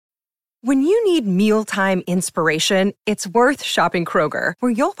When you need mealtime inspiration, it's worth shopping Kroger,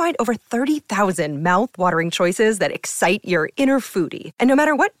 where you'll find over 30,000 mouth-watering choices that excite your inner foodie. And no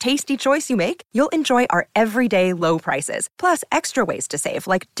matter what tasty choice you make, you'll enjoy our everyday low prices, plus extra ways to save,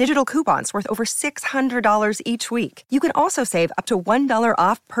 like digital coupons worth over $600 each week. You can also save up to $1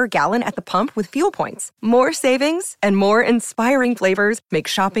 off per gallon at the pump with fuel points. More savings and more inspiring flavors make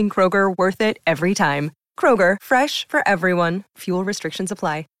shopping Kroger worth it every time. Kroger, fresh for everyone. Fuel restrictions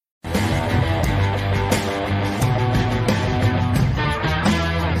apply.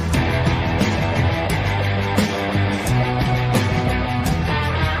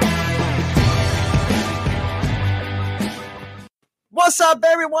 What's up,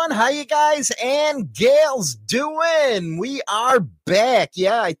 everyone? How you guys and gals doing? We are back.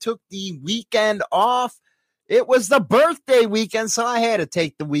 Yeah, I took the weekend off. It was the birthday weekend, so I had to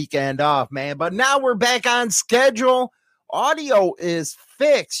take the weekend off, man. But now we're back on schedule. Audio is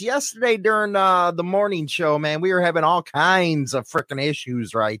fixed. Yesterday during the morning show, man, we were having all kinds of freaking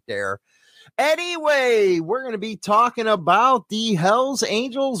issues right there. Anyway, we're going to be talking about the Hells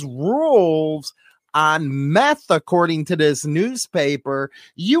Angels rules on meth, according to this newspaper.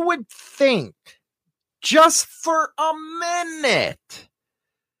 You would think, just for a minute,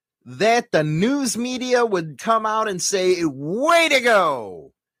 that the news media would come out and say, way to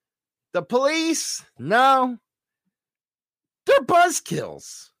go. The police, no, they're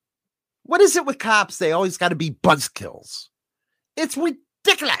buzzkills. What is it with cops? They always got to be buzzkills. It's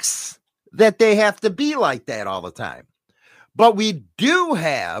ridiculous that they have to be like that all the time. But we do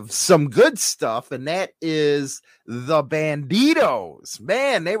have some good stuff, and that is the Banditos.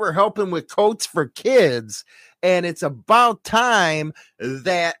 Man, they were helping with Coats for Kids, and it's about time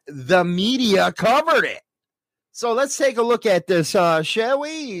that the media covered it. So let's take a look at this, shall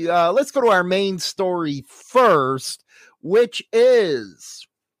we? Let's go to our main story first, which is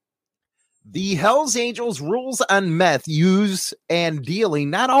the Hells Angels rules on meth use and dealing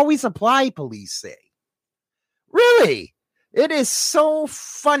not always apply, police say. Really? It is so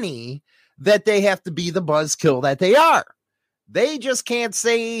funny that they have to be the buzzkill that they are. They just can't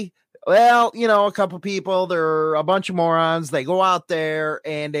say, well, you know, a couple people, they're a bunch of morons. They go out there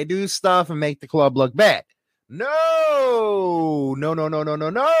and they do stuff and make the club look bad. No.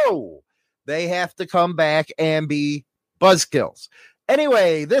 They have to come back and be buzzkills.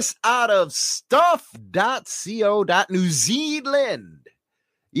 Anyway, this out of stuff.co.New Zealand.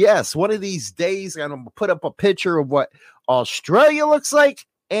 Yes, one of these days I'm going to put up a picture of what Australia looks like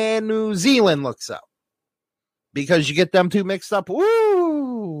and New Zealand looks up, because you get them two mixed up.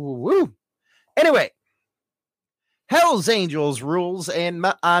 Woo. Anyway, Hells Angels rules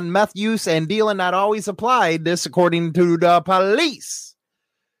on meth use and dealing not always applied. This according to the police.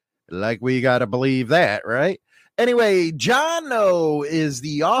 Like, we got to believe that, right? Anyway, Jono is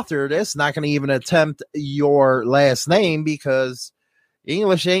the author of this. Not going to even attempt your last name because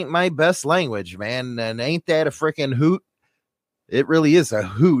English ain't my best language, man. And ain't that a freaking hoot? It really is a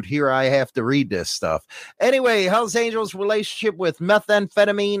hoot. Here I have to read this stuff. Anyway, Hells Angels' relationship with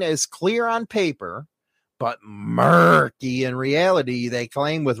methamphetamine is clear on paper, but murky in reality, they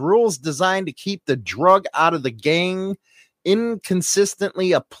claim, with rules designed to keep the drug out of the gang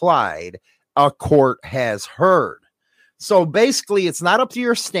inconsistently applied, a court has heard. So basically, it's not up to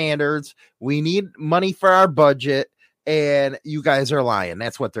your standards. We need money for our budget, and you guys are lying.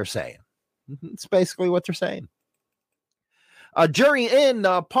 That's what they're saying. It's basically what they're saying. A jury in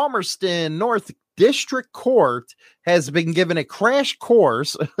Palmerston North District Court has been given a crash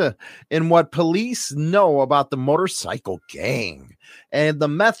course in what police know about the motorcycle gang and the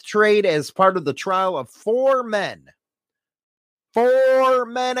meth trade as part of the trial of 4 men. 4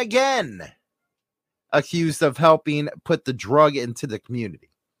 men again accused of helping put the drug into the community.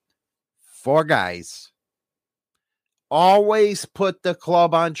 4 guys. Always put the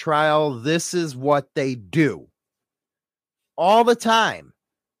club on trial. This is what they do. All the time.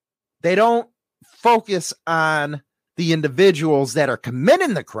 They don't focus on the individuals that are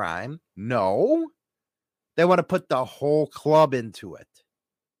committing the crime. No. They want to put the whole club into it.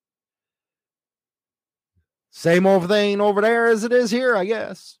 Same old thing over there as it is here, I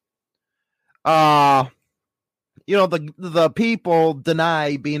guess. You know, the people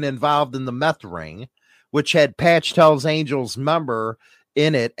deny being involved in the meth ring, which had Patch Hells Angels member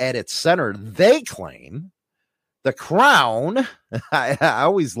in it at its center. They claim the Crown, I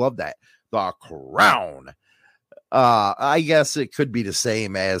always love that, the Crown. I guess it could be the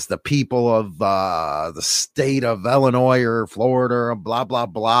same as the people of the state of Illinois or Florida, blah, blah,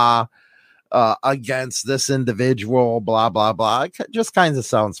 blah, against this individual, blah, blah, blah. It just kind of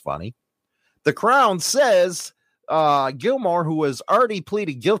sounds funny. The Crown says Gilmore, who has already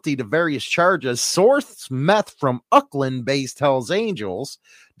pleaded guilty to various charges, sourced meth from Auckland-based Hells Angels,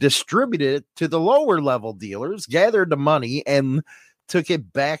 distributed it to the lower level dealers, gathered the money, and took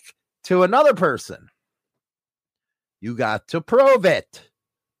it back to another person. You got to prove it.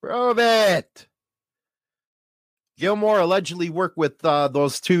 Prove it. Gilmore allegedly worked with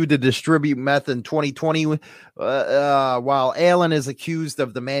those two to distribute meth in 2020, while Allen is accused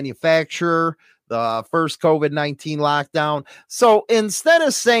of the manufacturer, the first COVID-19 lockdown. So instead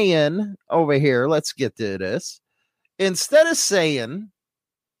of saying over here, let's get to this. Instead of saying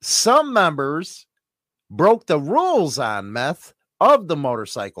some members broke the rules on meth of the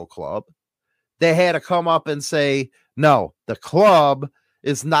motorcycle club, they had to come up and say, no, the club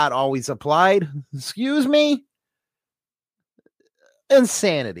is not always applied. Excuse me?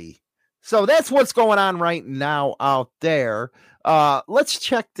 Insanity. So that's what's going on right now out there. Let's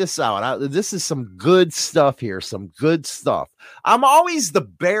check this out. This is some good stuff here. Some good stuff. I'm always the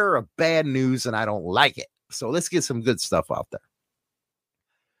bearer of bad news and I don't like it. So let's get some good stuff out there.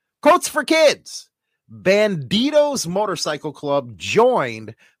 Coats for Kids. Banditos Motorcycle Club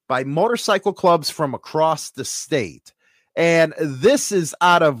joined by motorcycle clubs from across the state. And this is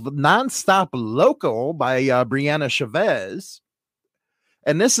out of Nonstop Local by Brianna Chavez.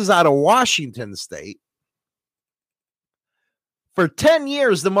 And this is out of Washington State. For 10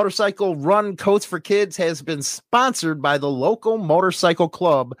 years, the motorcycle run Coats for Kids has been sponsored by the local motorcycle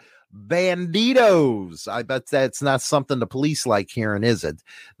club, Banditos. I bet that's not something the police like hearing, is it?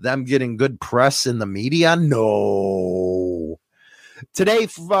 Them getting good press in the media? No. Today,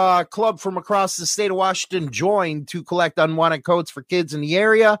 club from across the state of Washington joined to collect unwanted coats for kids in the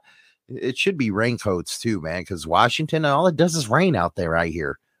area. It should be raincoats too, man, because Washington, all it does is rain out there, I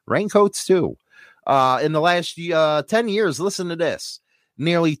hear. Raincoats too. In the last 10 years, listen to this.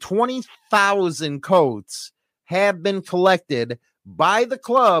 Nearly 20,000 coats have been collected by the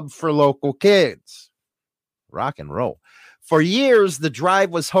club for local kids. Rock and roll. For years, the drive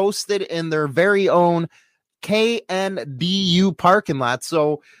was hosted in their very own KNDU parking lot.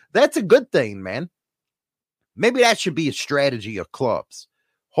 So that's a good thing, man. Maybe that should be a strategy of clubs.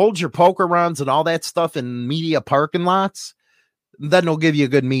 Hold your poker runs and all that stuff in media parking lots. Then they'll give you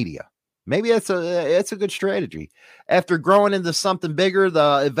good media. Maybe it's a good strategy. After growing into something bigger,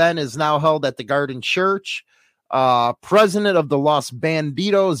 the event is now held at the Garden Church. President of the Los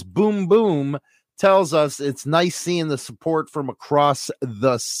Banditos, Boom Boom, tells us it's nice seeing the support from across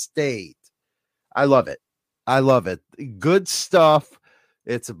the state. I love it. I love it. Good stuff.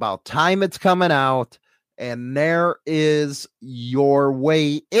 It's about time it's coming out. And there is your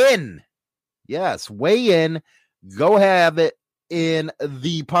way in. Yes, way in. Go have it in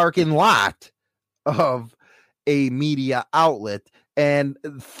the parking lot of a media outlet. And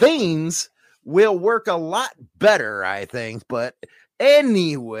things will work a lot better, I think. But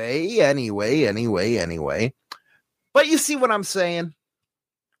anyway. But you see what I'm saying?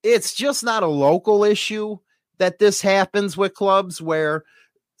 It's just not a local issue that this happens with clubs where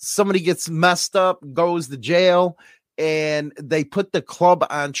somebody gets messed up, goes to jail, and they put the club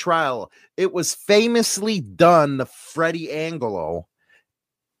on trial. It was famously done to Freddie Angelo,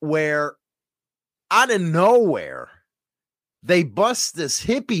 where out of nowhere, they bust this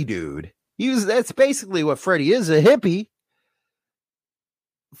hippie dude. That's basically what Freddie is, a hippie,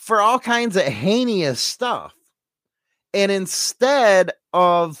 for all kinds of heinous stuff. And instead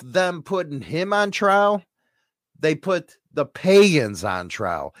of them putting him on trial, they put the pagans on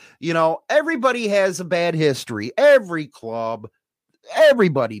trial. You know, everybody has a bad history. Every club,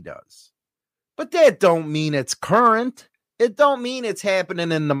 everybody does. But that don't mean it's current. It don't mean it's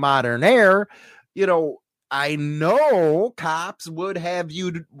happening in the modern era. You know, I know cops would have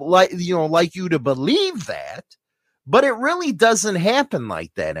you like you to believe that, but it really doesn't happen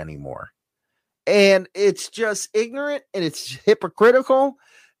like that anymore. And it's just ignorant and it's hypocritical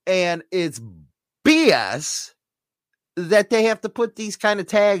and it's BS that they have to put these kind of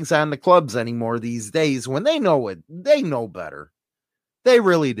tags on the clubs anymore these days when they know it. They know better. They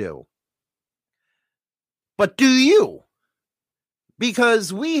really do. But do you?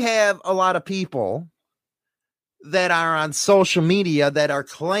 Because we have a lot of people that are on social media that are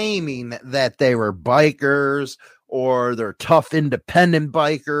claiming that they were bikers or they're tough independent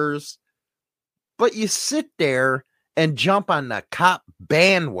bikers. But you sit there and jump on the cop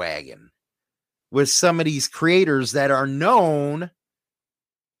bandwagon with some of these creators that are known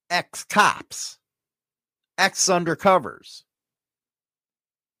ex-cops, ex-undercovers.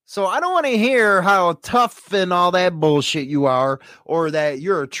 So I don't want to hear how tough and all that bullshit you are, or that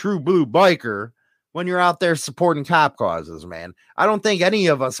you're a true blue biker when you're out there supporting cop causes, man. I don't think any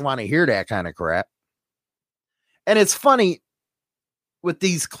of us want to hear that kind of crap. And it's funny with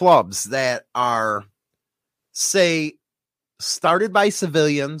these clubs that are, say, started by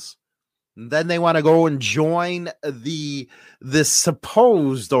civilians, then they want to go and join this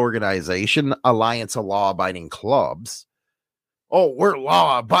supposed organization, Alliance of Law-Abiding Clubs. Oh, we're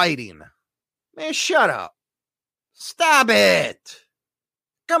law-abiding. Man, shut up. Stop it.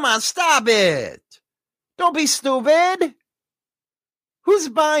 Come on, stop it. Don't be stupid. Who's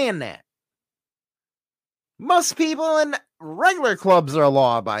buying that? Most people in regular clubs are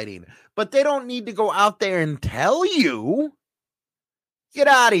law-abiding, but they don't need to go out there and tell you. Get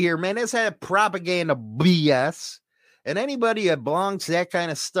out of here, man. This had propaganda BS. And anybody that belongs to that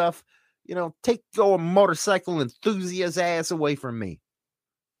kind of stuff, take your motorcycle enthusiast ass away from me.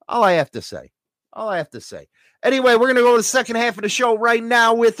 All I have to say. Anyway, we're going to go to the second half of the show right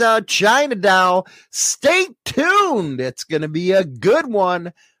now with China Doll. Stay tuned. It's going to be a good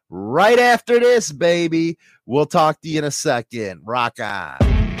one right after this, baby. We'll talk to you in a second. Rock on.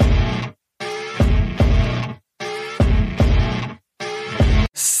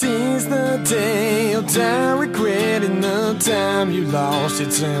 Seize the day, you'll die regretting the time you lost.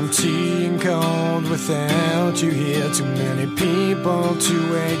 It's empty and cold without you here. Too many people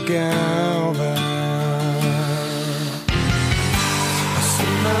to wake over. I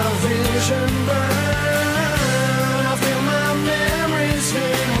see my vision burn. I feel my memories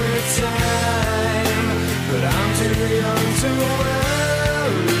fade with time, but I'm too young to worry.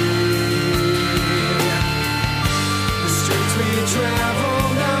 The streets we travel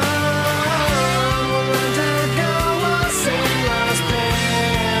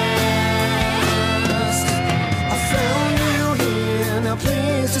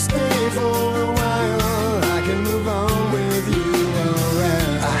stay for a while, I can move on with you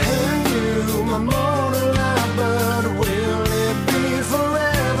around. I hand you my mortal life, but will it be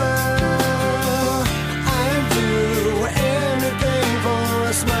forever? I'd do anything for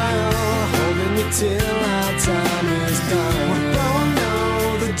a smile, holding you till our time is done. We both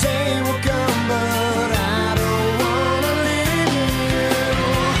know the day will come, but I don't wanna leave you.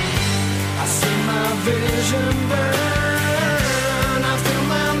 I see my vision burn.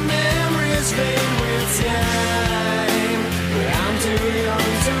 Fade with time, but I'm too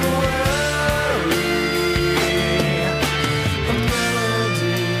young to worry. A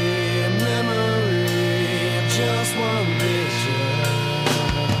melody, a memory of just one picture.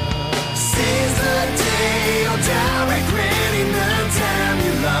 Seize the day, you'll die regretting the time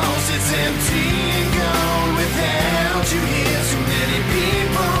you lost. It's empty and gone without you here. Too many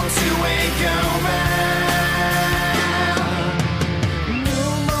people to wake over.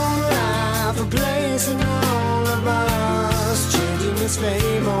 Placing all of us, changing this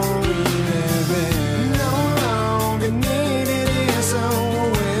fame on we live in. No longer needed here, so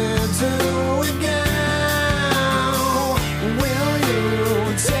where do we go? Will you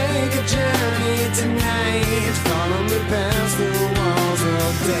take a journey tonight? Follow me past the walls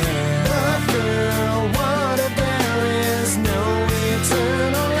of death. But girl, what if there is no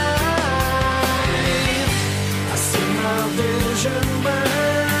eternal life? I see my vision burn.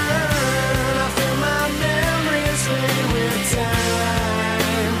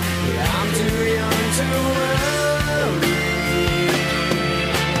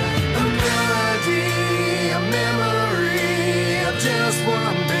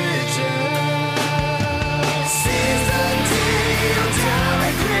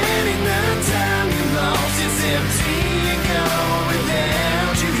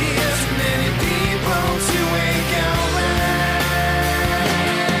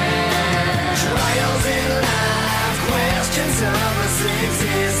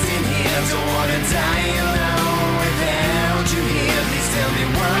 Existing here, don't wanna die alone without you here. Please tell me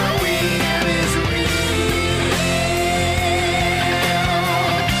what we have is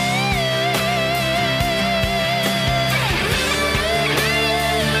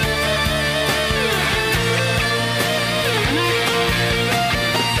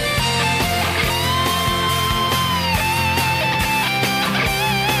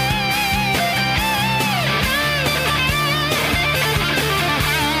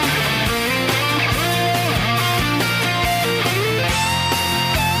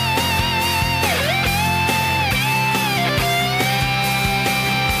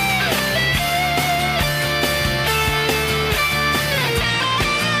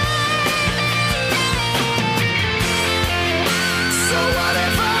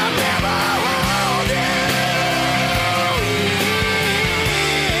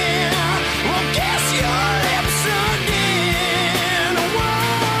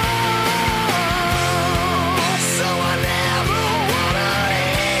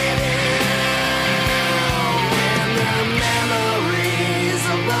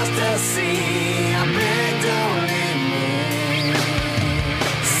see. I beg, don't leave me.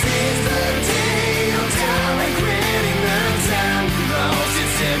 Seize the day, no time regretting the time we lost.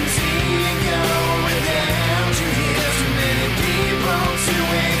 It's empty to go without you here. So many people to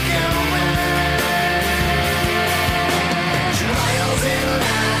wake around. Trials in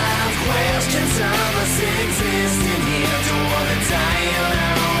life, questions of us existing here. Don't wanna die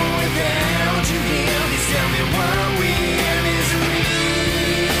alone without you here. Please tell me what we're is real.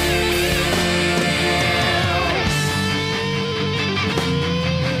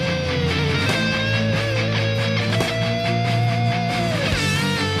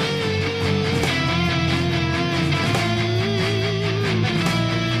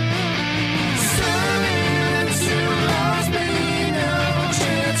 Silence, you lost me, no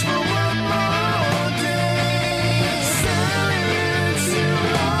chance for one more day. Silence, you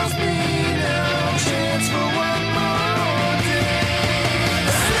lost me, no chance for one more day.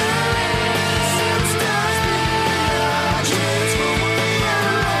 Silence, you lost me, no chance for one more day.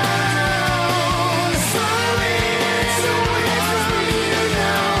 Silence, so wait for me,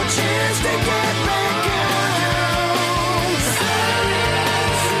 no chance to get back on.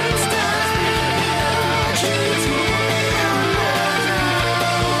 Silence, you lost me, no chance for one more day.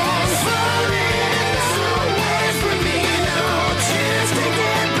 Silence, so wait for me, no chance to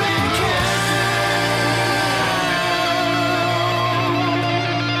get back on.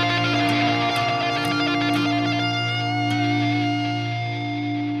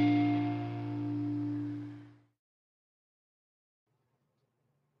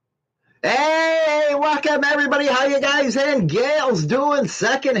 Hey, welcome everybody. How you guys and gals doing?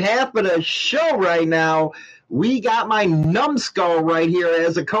 Second half of the show right now. We got my numbskull right here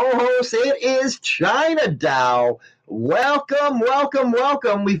as a co-host. It is China Dow. Welcome, welcome,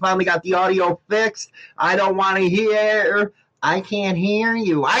 welcome. We finally got the audio fixed. I don't want to hear. I can't hear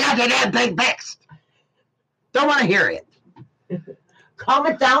you. I got the damn thing fixed. Don't want to hear it. Calm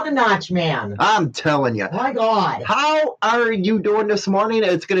it down a notch, man. I'm telling you. My God. How are you doing this morning?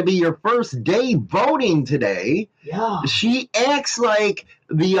 It's going to be your first day voting today. Yeah. She acts like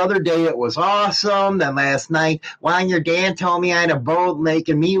the other day it was awesome. Then last night, when your dad told me I had a vote,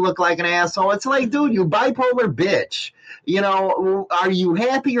 making me look like an asshole. It's like, dude, you bipolar bitch. You know, are you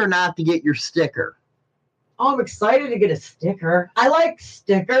happy or not to get your sticker? Oh, I'm excited to get a sticker. I like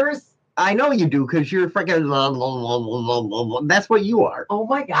stickers. I know you do because you're freaking. That's what you are. Oh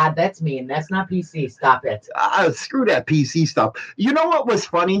my God, that's mean. That's not PC. Stop it. Screw that PC stuff. You know what was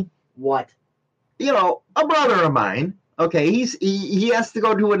funny? What? You know, a brother of mine. Okay, he has to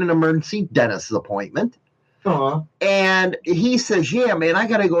go to an emergency dentist appointment. And he says, yeah, man, I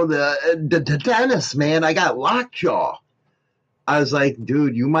got to go to the dentist, man. I got lockjaw. I was like,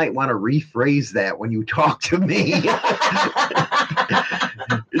 dude, you might want to rephrase that when you talk to me.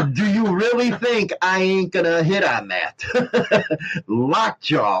 Do you really think I ain't going to hit on that?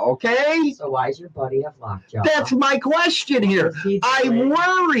 Lockjaw, okay? So why does your buddy have lockjaw? That's my question here. I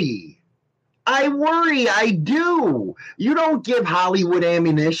worry. I do. You don't give Hollywood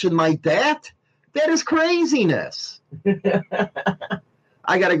ammunition like that. That is craziness.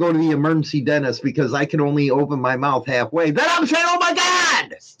 I got to go to the emergency dentist because I can only open my mouth halfway. Then I'm saying, oh my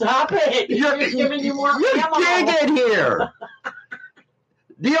God! Stop it! You're giving you more ammo. You're digging here.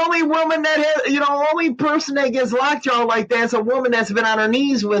 The only woman that has, only person that gets lockjaw like that is a woman that's been on her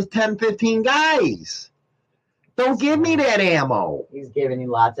knees with 10, 15 guys. Don't give me that ammo. He's giving you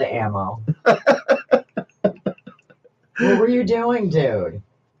lots of ammo. What were you doing, dude?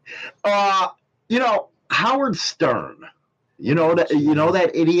 Howard Stern. You know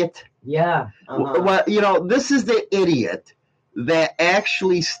that idiot? Yeah. Well, this is the idiot that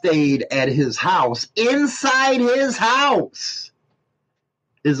actually stayed at his house, inside his house,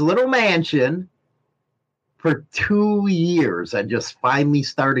 his little mansion, for 2 years and just finally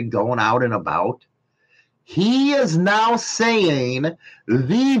started going out and about. He is now saying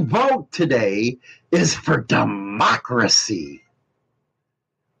the vote today is for democracy.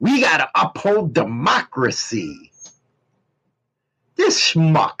 We got to uphold democracy. This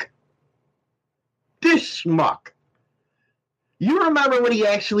schmuck. You remember when he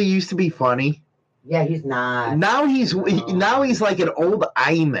actually used to be funny? Yeah, he's not. Now he's like an old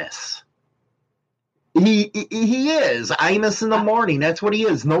Imus. He is Imus in the morning. That's what he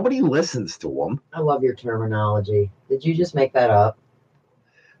is. Nobody listens to him. I love your terminology. Did you just make that up?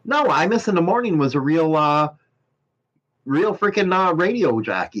 No, Imus in the morning was a real freaking radio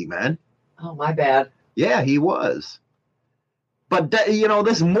jockey, man. Oh, my bad. Yeah, he was. But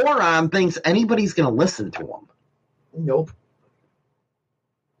this moron thinks anybody's going to listen to him. Nope.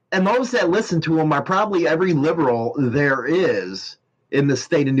 And those that listen to him are probably every liberal there is in the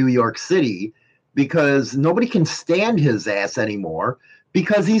state of New York City because nobody can stand his ass anymore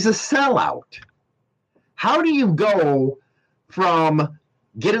because he's a sellout. How do you go from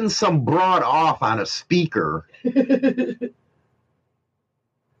getting some broad off on a speaker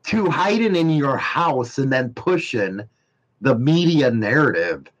to hiding in your house and then pushing the media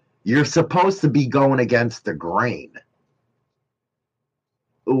narrative? You're supposed to be going against the grain.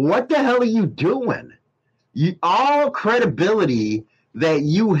 What the hell are you doing? All credibility that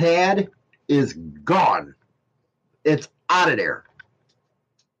you had is gone. It's out of there.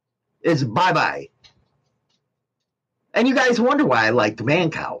 It's bye-bye. And you guys wonder why I liked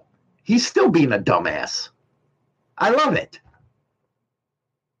Mancow. He's still being a dumbass. I love it.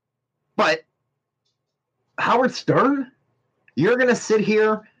 But Howard Stern, you're going to sit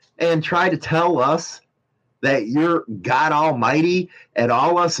here and try to tell us that you're God Almighty and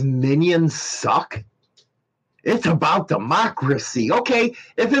all us minions suck? It's about democracy. Okay,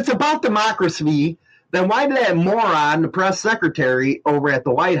 if it's about democracy, then why did that moron, the press secretary over at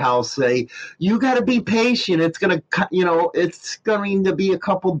the White House, say, you got to be patient. It's going to, it's going to be a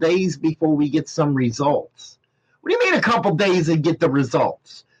couple days before we get some results. What do you mean a couple days and get the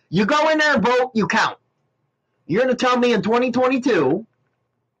results? You go in there and vote, you count. You're going to tell me in 2022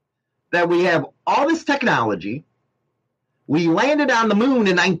 that we have all this technology. We landed on the moon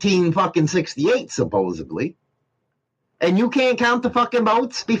in 1968, supposedly. And you can't count the fucking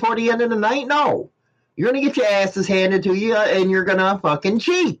votes before the end of the night? No. You're going to get your asses handed to you and you're going to fucking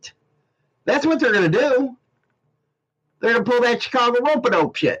cheat. That's what they're going to do. They're going to pull that Chicago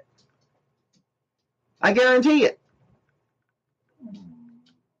rope-a-dope shit. I guarantee it.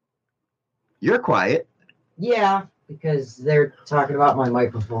 You're quiet. Yeah, because they're talking about my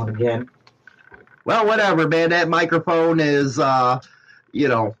microphone again. Well, whatever, man. That microphone is,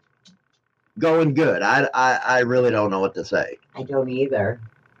 going good. I really don't know what to say. I don't either.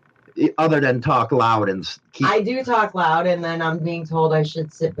 Other than talk loud and keep... I do talk loud, and then I'm being told I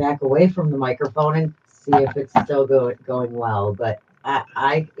should sit back away from the microphone and see if it's still going well. But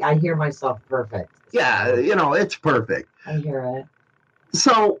I hear myself perfect. Yeah, it's perfect. I hear it.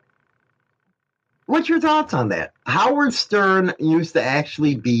 So, what's your thoughts on that? Howard Stern used to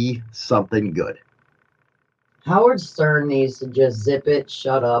actually be something good. Howard Stern needs to just zip it,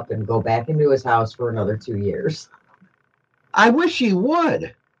 shut up, and go back into his house for another 2 years. I wish he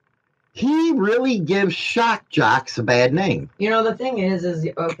would. He really gives shock jocks a bad name. The thing is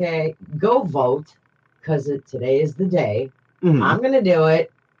okay, go vote, because today is the day. Mm-hmm. I'm going to do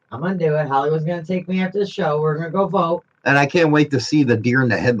it. Hollywood's going to take me after the show. We're going to go vote. And I can't wait to see the deer in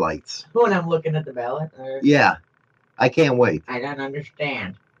the headlights. When I'm looking at the ballot. Yeah, I can't wait. I don't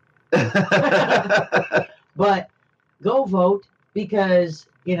understand. But go vote because,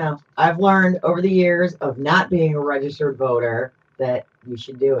 I've learned over the years of not being a registered voter that you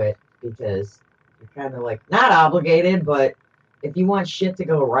should do it because you're kind of like not obligated, but if you want shit to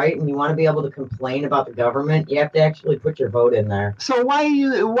go right and you want to be able to complain about the government, you have to actually put your vote in there. So why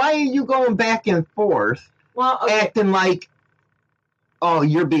are you going back and forth? Well, okay. Acting like, oh,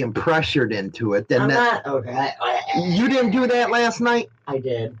 you're being pressured into it. Then not okay. You didn't do that last night? I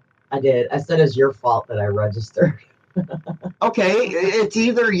did. I said it's your fault that I registered. Okay, it's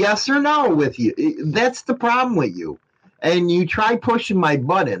either yes or no with you. That's the problem with you. And you try pushing my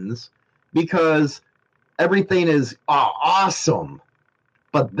buttons because everything is awesome.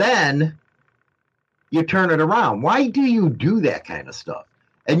 But then you turn it around. Why do you do that kind of stuff?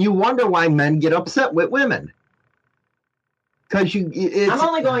 And you wonder why men get upset with women. Because I'm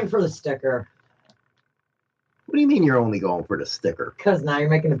only going for the sticker. What do you mean you're only going for the sticker? Because now you're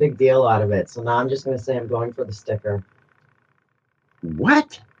making a big deal out of it. So now I'm just going to say I'm going for the sticker.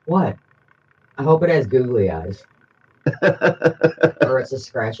 What? What? I hope it has googly eyes. Or it's a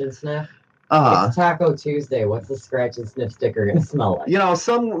scratch and sniff. It's Taco Tuesday. What's the scratch and sniff sticker going to smell like? You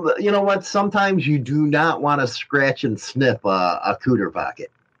know what? Sometimes you do not want to scratch and sniff a cooter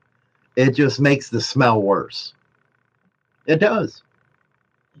pocket. It just makes the smell worse. It does.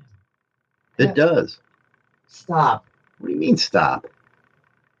 It does. Stop. What do you mean stop?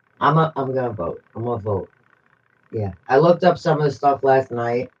 I'm gonna vote. I'm gonna vote. Yeah. I looked up some of the stuff last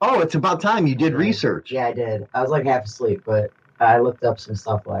night. Oh, it's about time you did research. Yeah, I did. I was like half asleep, but I looked up some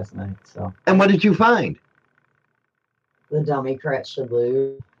stuff last night. So. And what did you find? The Democrats should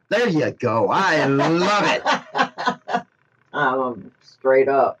lose. There you go. I love it. Straight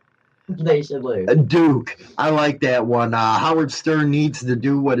up. They should lose. Duke. I like that one. Howard Stern needs to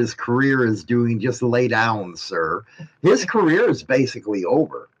do what his career is doing. Just lay down, sir. His career is basically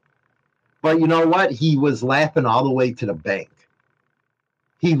over. But you know what? He was laughing all the way to the bank.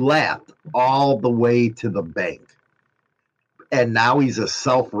 He laughed all the way to the bank. and now he's a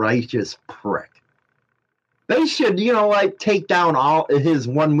self-righteous prick. They should, like take down all his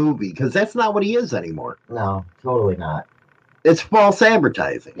one movie because that's not what he is anymore. No, totally not. It's false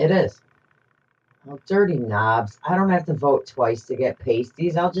advertising. It is. Oh, dirty knobs. I don't have to vote twice to get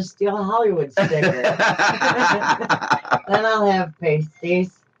pasties. I'll just steal a Hollywood sticker. Then I'll have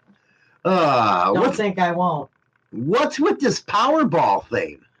pasties. Don't think I won't. What's with this Powerball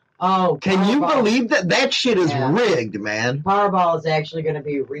thing? Oh, can you believe that shit is rigged, man? Powerball is actually going to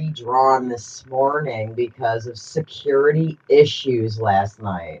be redrawn this morning because of security issues last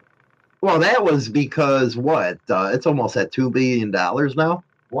night. Well, that was because what? It's almost at $2 billion now.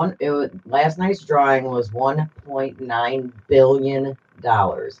 Last night's drawing was $1.9 billion.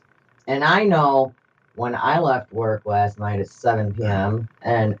 And I know when I left work last night at 7 p.m.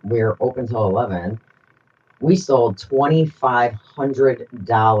 and we were open till 11, we sold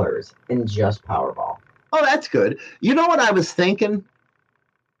 $2,500 in just Powerball. Oh, that's good. You know what I was thinking?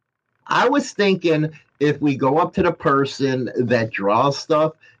 I was thinking if we go up to the person that draws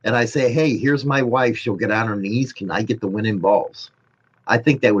stuff and I say, hey, here's my wife. She'll get on her knees. Can I get the winning balls? I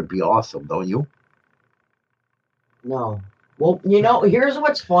think that would be awesome, don't you? No. Well, here's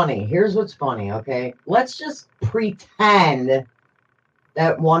what's funny. Okay? Let's just pretend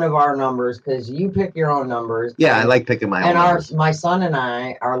that one of our numbers, because you pick your own numbers. Yeah, I like picking my own numbers. And my son and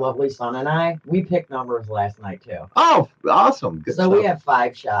I, our lovely son and I, we picked numbers last night too. Oh, awesome. Good so stuff. We have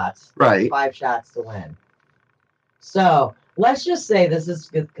 5 shots. Right. 5 shots to win. So let's just say this is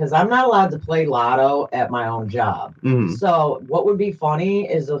good because I'm not allowed to play lotto at my own job. Mm-hmm. So what would be funny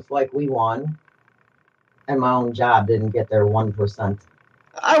is if we won and my own job didn't get their 1%.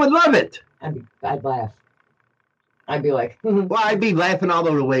 I would love it. I'd laugh. I'd be like, well, I'd be laughing all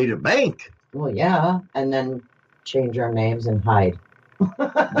the way to the bank. Well, yeah. And then change our names and hide.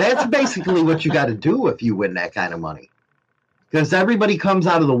 That's basically what you got to do if you win that kind of money. Because everybody comes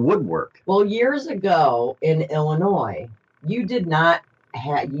out of the woodwork. Well, years ago in Illinois, you did not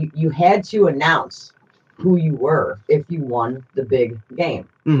have, you had to announce who you were if you won the big game.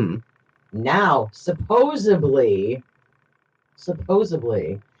 Mm-hmm. Now, supposedly,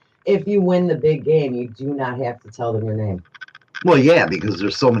 if you win the big game, you do not have to tell them your name. Well, yeah, because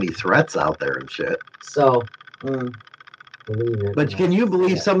there's so many threats out there and shit. So, believe it. But can you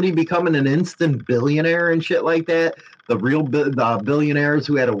believe somebody becoming an instant billionaire and shit like that? The real the billionaires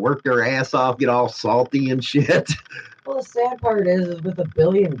who had to work their ass off, get all salty and shit. Well, the sad part is with $1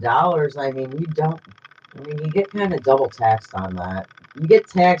 billion, you get kind of double taxed on that. You get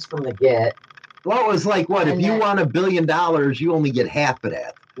taxed from the get. Well, it was like, what? If you want $1 billion, you only get half of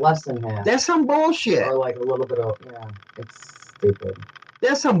that. Less than half. That's some bullshit. Or like a little bit of, it's stupid.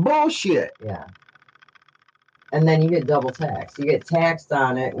 That's some bullshit. Yeah. And then you get double taxed. You get taxed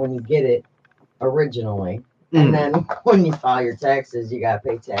on it when you get it originally. And then when you file your taxes, you got to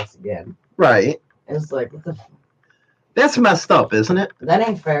pay tax again. Right. It's like, what the That's messed up, isn't it? That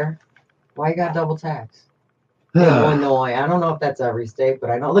ain't fair. Why you got double tax? Illinois. I don't know if that's every state, but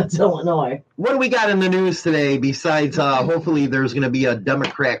I know that's Illinois. What do we got in the news today besides hopefully there's going to be a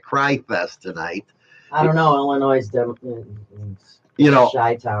Democrat cry fest tonight? I don't know. Illinois is Chi-town.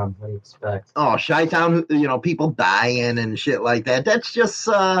 What do you expect? Oh, Chi-town, people dying and shit like that. That's just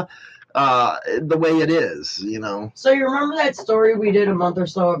the way it is, So you remember that story we did a month or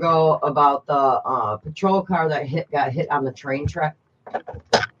so ago about the patrol car that got hit on the train track?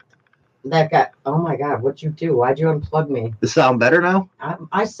 Oh my God, what'd you do? Why'd you unplug me? Does it sound better now?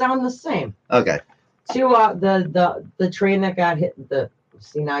 I sound the same. Okay. The train that got hit,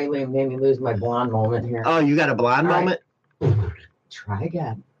 see, now you made me lose my blonde moment here. Oh, you got a blonde moment? Try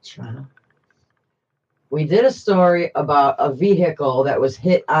again. We did a story about a vehicle that was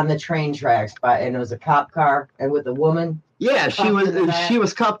hit on the train tracks and it was a cop car and with a woman. Yeah, she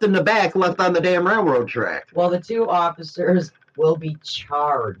was cuffed in the back, left on the damn railroad track. Well, the 2 officers will be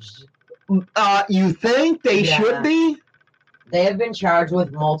charged. You think they should be? They have been charged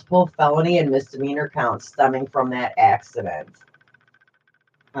with multiple felony and misdemeanor counts stemming from that accident.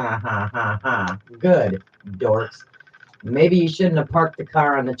 Good, dorks. Maybe you shouldn't have parked the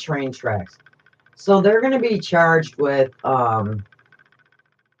car on the train tracks. So they're going to be charged with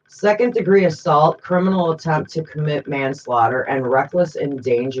second-degree assault, criminal attempt to commit manslaughter, and reckless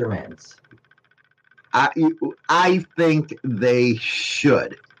endangerment. I think they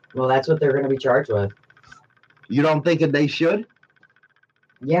should. Well, that's what they're going to be charged with. You don't think they should?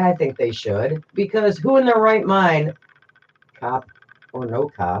 Yeah, I think they should. Because who in their right mind, cop or no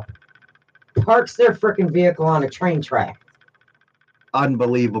cop, parks their freaking vehicle on a train track?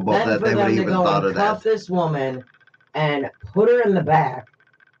 Unbelievable that they would even thought of that. Cuff this woman and put her in the back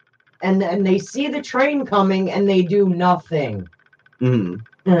and then they see the train coming and they do nothing. Mhm.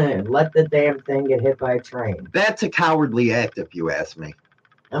 Let the damn thing get hit by a train. That's a cowardly act, if you ask me.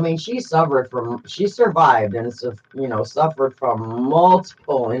 I mean, she survived and suffered from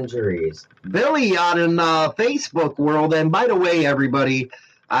multiple injuries. Billy out in Facebook world, and by the way, everybody,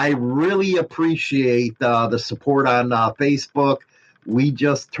 I really appreciate the support on Facebook. We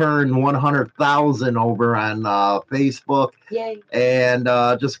just turned 100,000 over on Facebook, Yay. and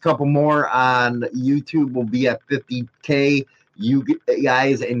just a couple more on YouTube. Will be at 50K. You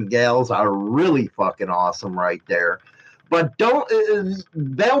guys and gals are really fucking awesome right there. But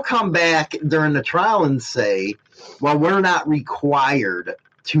they'll come back during the trial and say, well, we're not required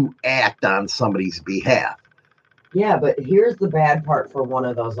to act on somebody's behalf. Yeah, but here's the bad part for one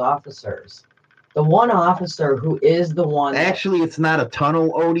of those officers. The one officer who is the one... Actually, it's not a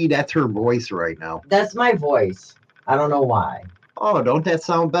tunnel, Odie. That's her voice right now. That's my voice. I don't know why. Oh, don't that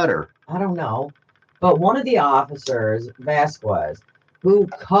sound better? I don't know. But one of the officers, Vasquez, who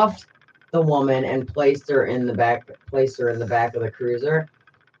cuffed the woman and placed her in the back of the cruiser,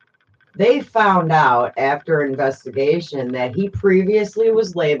 they found out after investigation that he previously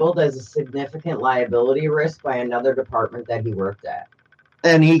was labeled as a significant liability risk by another department that he worked at.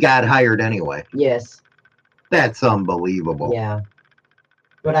 And he got hired anyway. Yes. That's unbelievable. Yeah.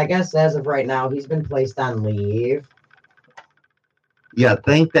 But I guess as of right now, he's been placed on leave. You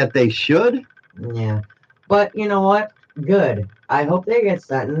think that they should? Yeah. But you know what? Good. I hope they get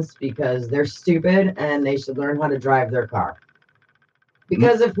sentenced because they're stupid and they should learn how to drive their car.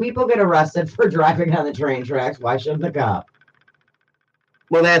 Because if people get arrested for driving on the train tracks, why shouldn't the cop?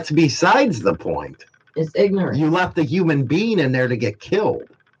 Well, that's besides the point. It's ignorant. You left a human being in there to get killed.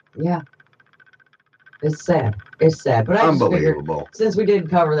 Yeah. It's sad. It's sad. But I just figured, Unbelievable. since we did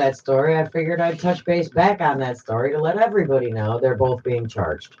cover that story, I figured I'd touch base back on that story to let everybody know they're both being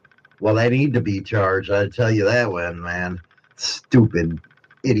charged. Well, they need to be charged. I tell you that one, man. Stupid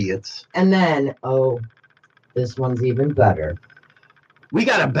idiots. And then, this one's even better. We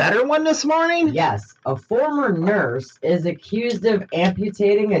got a better one this morning? Yes, a former nurse is accused of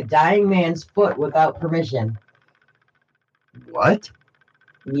amputating a dying man's foot without permission. What?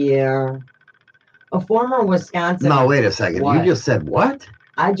 Yeah. A former Wisconsin... No, wait a second. What? You just said what?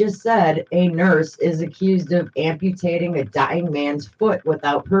 I just said a nurse is accused of amputating a dying man's foot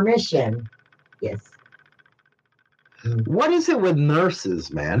without permission. Yes. What is it with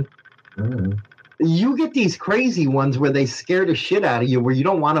nurses, man? Mm. You get these crazy ones where they scare the shit out of you, where you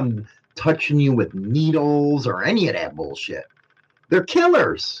don't want them touching you with needles or any of that bullshit. They're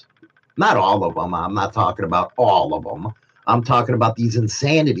killers. Not all of them. I'm not talking about all of them. I'm talking about these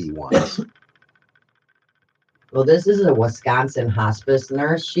insanity ones. Well, this is a Wisconsin hospice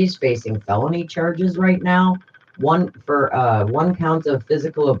nurse. She's facing felony charges right now. One count of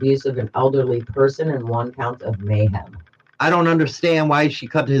physical abuse of an elderly person and one count of mayhem. I don't understand why she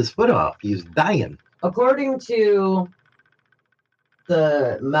cut his foot off. He's dying. According to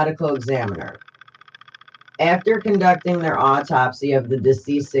the medical examiner, after conducting their autopsy of the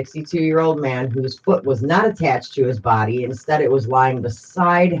deceased 62-year-old man whose foot was not attached to his body, instead it was lying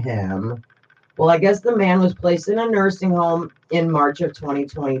beside him. Well, I guess the man was placed in a nursing home in March of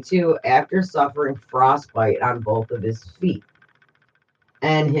 2022 after suffering frostbite on both of his feet.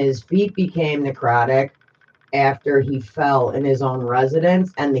 And his feet became necrotic after he fell in his own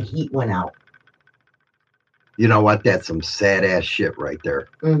residence and the heat went out. You know what? That's some sad ass shit right there.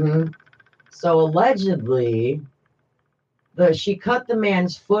 Mm-hmm. So allegedly, she cut the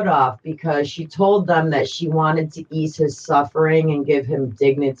man's foot off because she told them that she wanted to ease his suffering and give him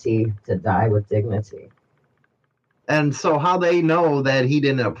dignity, to die with dignity. And so how they know that he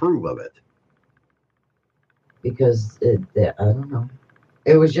didn't approve of it? Because I don't know.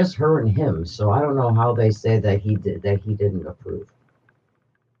 It was just her and him, so I don't know how they say that he didn't approve.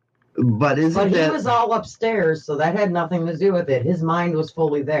 But he was all upstairs, so that had nothing to do with it. His mind was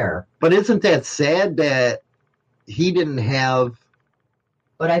fully there. But isn't that sad that he didn't have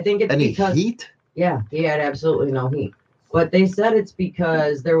But I think it's any because heat? Yeah, he had absolutely no heat. But they said it's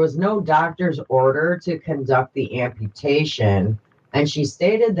because there was no doctor's order to conduct the amputation. And she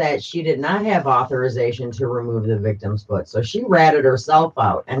stated that she did not have authorization to remove the victim's foot. So she ratted herself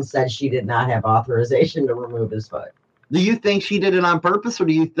out and said she did not have authorization to remove his foot. Do you think she did it on purpose, or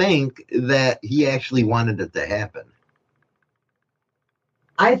do you think that he actually wanted it to happen?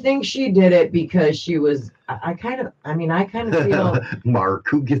 I think she did it because she was, I kind of feel. Mark,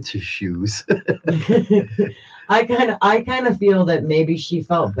 who gets his shoes? I kind of feel that maybe she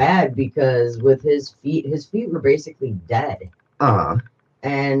felt bad because with his feet were basically dead. Uh-huh.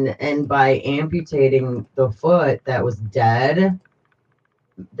 And by amputating the foot that was dead,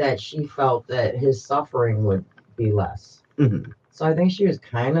 that she felt that his suffering would be less. Mhm. So I think she was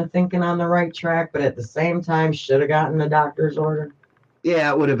kind of thinking on the right track, but at the same time, should have gotten a doctor's order.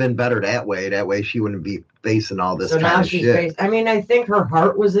 Yeah, it would have been better that way. That way she wouldn't be facing all this So kind now of she's shit. I mean, I think her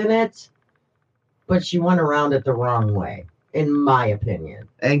heart was in it, but she went around it the wrong way, in my opinion.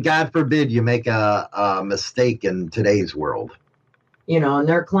 And God forbid you make a mistake in today's world. You know, and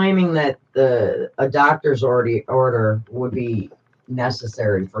they're claiming that a doctor's order would be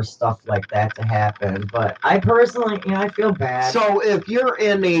necessary for stuff like that to happen. But I personally, I feel bad. So if you're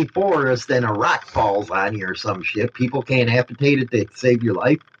in a forest and a rock falls on you or some shit, people can't amputate it to save your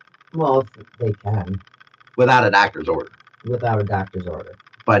life Well, if they can, without a doctor's order. without a doctor's order.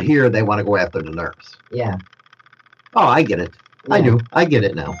 But here they want to go after the nerves. Yeah. Oh, I get it. I Yeah. do. I get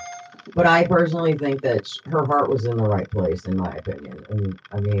it now. But I personally think that her heart was in the right place, in my opinion. And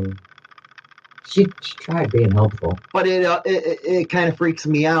I mean, she tried being helpful. But it kind of freaks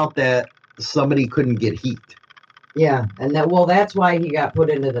me out that somebody couldn't get heat. Yeah, and that's why he got put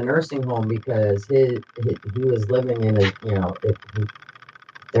into the nursing home, because he was living in a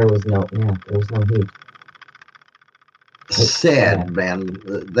there was no heat. Sad, man.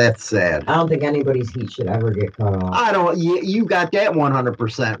 That's sad. I don't think anybody's heat should ever get cut off. I don't. You got that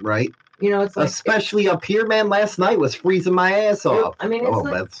 100% right. It's like, Especially up here, man. Last night was freezing my ass off. I mean, it's Oh,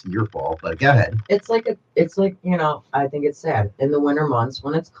 like, that's your fault. But go ahead. it's like I think it's sad in the winter months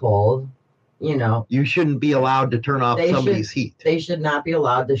when it's cold. You shouldn't be allowed to turn off somebody's heat. They should not be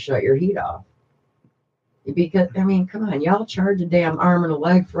allowed to shut your heat off. Because I mean, come on, y'all charge a damn arm and a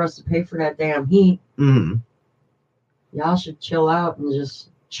leg for us to pay for that damn heat. Mm-hmm. Y'all should chill out and just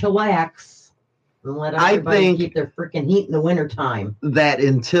chillax and let I everybody think- keep their freaking heat in the wintertime. That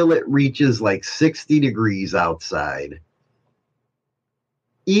until it reaches like 60 degrees outside,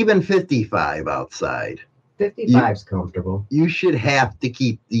 even 55 outside, 55's comfortable. you should have to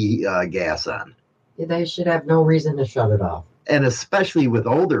keep the gas on. They should have no reason to shut it off. And especially with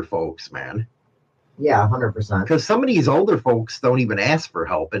older folks, man. Yeah, 100%. Because some of these older folks don't even ask for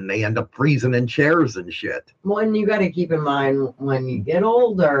help and they end up freezing in chairs and shit. Well, and you got to keep in mind, when you get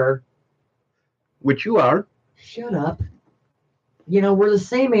older, Which you are. shut up. We're the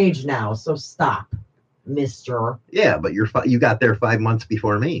same age now, so stop, mister. Yeah, but you got there 5 months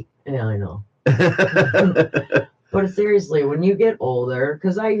before me. Yeah, I know. But seriously, when you get older,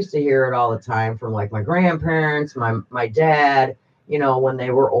 because I used to hear it all the time from like my grandparents, my dad, when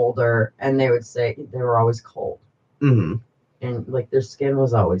they were older, and they would say they were always cold. Mm-hmm. And like their skin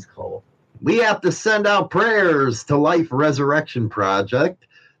was always cold. We have to send out prayers to Life Resurrection Project.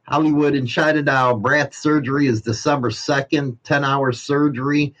 Hollywood and Shinedown Brat surgery is December 2nd, 10-hour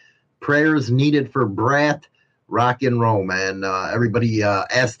surgery. Prayers needed for Brat. Rock and roll, man. Everybody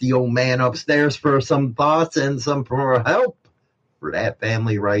ask the old man upstairs for some thoughts and some help for that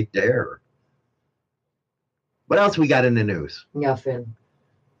family right there. What else we got in the news? Nothing.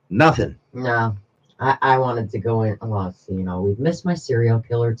 Nothing. No. I wanted to go in. Well, see, we've missed my serial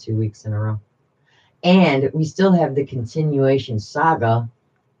killer 2 weeks in a row. And we still have the continuation saga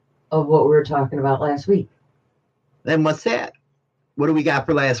of what we were talking about last week. Then what's that? What do we got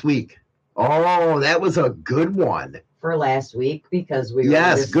for last week? Oh, that was a good one. For last week, because we were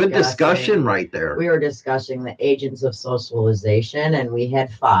Yes, good discussion right there. We were discussing the agents of socialization, and we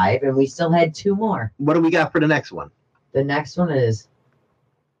had 5, and we still had 2 more. What do we got for the next one? The next one is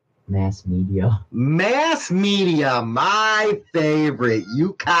mass media. Mass media, my favorite.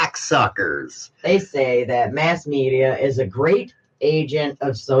 You cocksuckers. They say that mass media is a great agent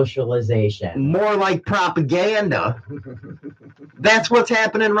of socialization. More like propaganda. That's what's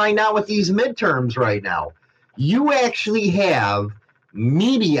happening right now with these midterms right now. You actually have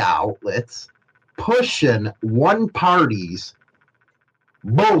media outlets pushing one party's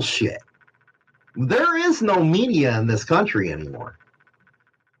bullshit. There is no media in this country anymore.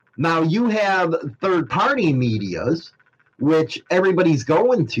 Now you have third-party medias, which everybody's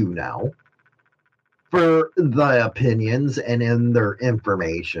going to now for the opinions and in their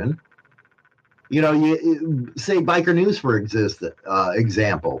information. You say Biker News, for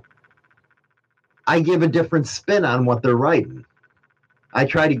example. I give a different spin on what they're writing. I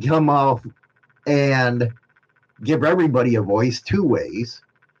try to come off and give everybody a voice 2 ways,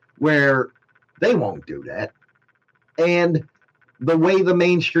 where they won't do that. And the way the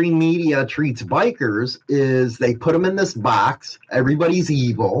mainstream media treats bikers is they put them in this box. Everybody's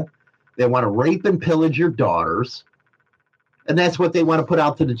evil. They want to rape and pillage your daughters. And that's what they want to put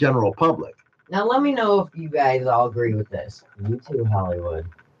out to the general public. Now, let me know if you guys all agree with this. You too, Hollywood.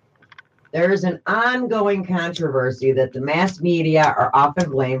 There is an ongoing controversy that the mass media are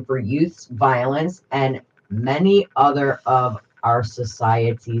often blamed for youth violence and many other of our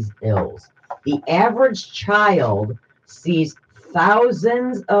society's ills. The average child sees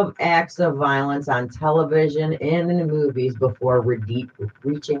thousands of acts of violence on television and in movies before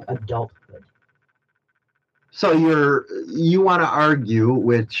reaching adulthood. So you want to argue,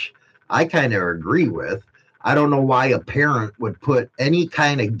 which I kind of agree with. I don't know why a parent would put any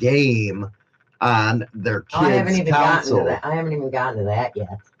kind of game on their I haven't kids' even gotten console. to that. I haven't even gotten to that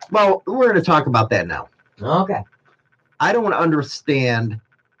yet. Well, we're going to talk about that now. Okay. I don't understand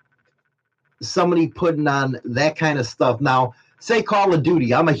somebody putting on that kind of stuff. Now, say Call of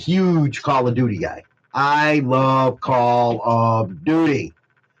Duty. I'm a huge Call of Duty guy. I love Call of Duty.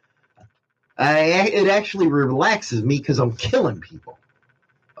 It actually relaxes me because I'm killing people.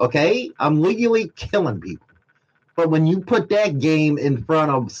 Okay? I'm legally killing people. But when you put that game in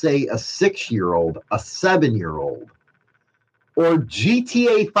front of, say, a 6-year-old, a 7-year-old, or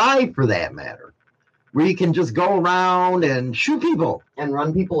GTA 5 for that matter, where you can just go around and shoot people. And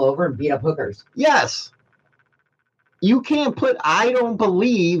run people over and beat up hookers. Yes. You can't put, I don't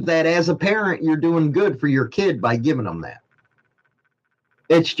believe that as a parent you're doing good for your kid by giving them that.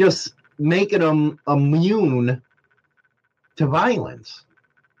 It's just making them immune to violence.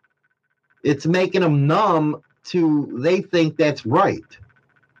 It's making them numb to, they think that's right.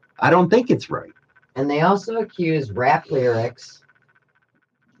 I don't think it's right. And they also accuse rap lyrics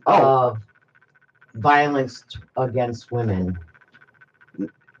Oh. of violence against women.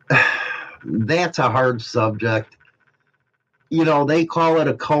 That's a hard subject. You know, they call it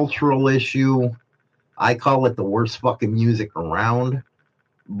a cultural issue. I call it the worst fucking music around.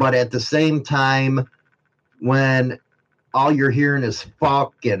 But at the same time, when all you're hearing is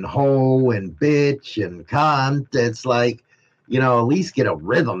fuck and hoe and bitch and cunt, it's like, you know, at least get a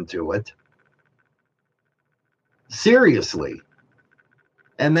rhythm to it. Seriously.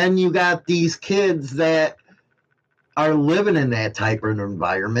 And then you got these kids that are living in that type of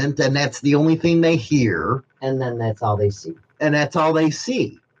environment, and that's the only thing they hear, And then that's all they see. and that's all they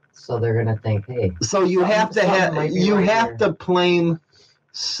see. So they're going to think, hey, So you have to something might be you right have here. to blame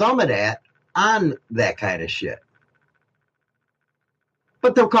some of that on that kind of shit.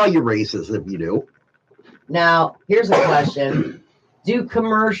 But they'll call you racist if you do. Now, here's a question. Do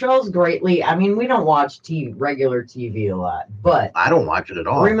commercials greatly, I mean, we don't watch regular TV a lot, but I don't watch it at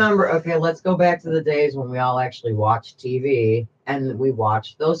all. remember, okay, let's go back to the days when we all actually watched TV and we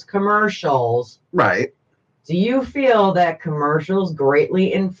watched those commercials. Right. Do you feel that commercials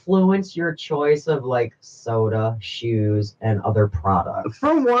greatly influence your choice of like soda, shoes, and other products?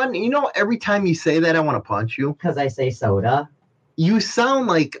 For one, you know, every time you say that, I want to punch you. Because I say soda. You sound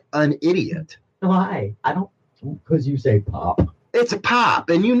like an idiot. Why? I don't, because you say pop. It's pop,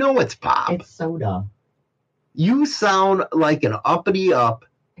 and you know it's pop. It's soda. You sound like an uppity up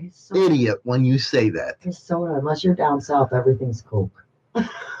It's soda. idiot when you say that. It's soda. Unless you're down south, everything's Coke.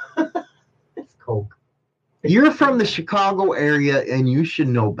 It's Coke. You're from the Chicago area, and you should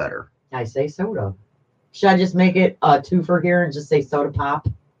know better. I say soda. Should I just make it a two for here and just say soda pop?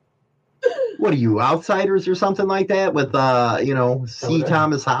 What are you, outsiders or something like that? With you know, C. Soda.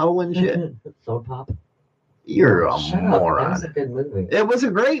 Thomas Howell and shit. Soda pop. You're a Shut up. That was moron. a good movie. It was a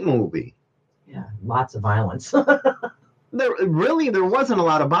great movie. Yeah, lots of violence. There wasn't a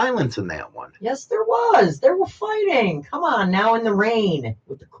lot of violence in that one. Yes, there was. They were fighting. Come on, now in the rain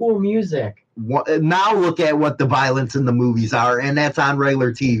with the cool music. Now look at what the violence in the movies are, and that's on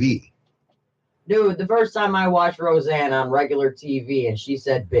regular TV. Dude, the first time I watched Roseanne on regular TV and she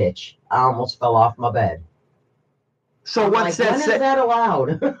said bitch, I almost fell off my bed. So I'm what's like, that? when is that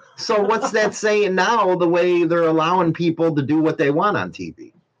allowed? So what's that saying now? The way they're allowing people to do what they want on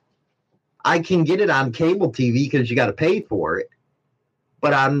TV. I can get it on cable TV because you got to pay for it,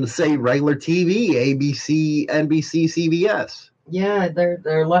 but on say regular TV, ABC, NBC, CBS. Yeah,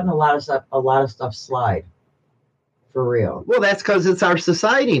 they're letting a lot of stuff slide. For real. Well, that's because it's our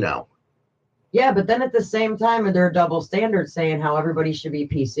society now. Yeah, but then at the same time, they're double standards saying how everybody should be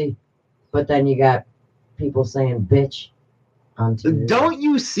PC. But then you got people saying bitch on TV. Don't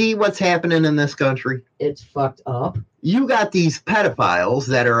you see what's happening in this country? It's fucked up. You got these pedophiles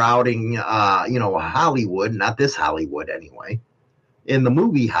that are outing, you know, Hollywood, not this Hollywood anyway, in the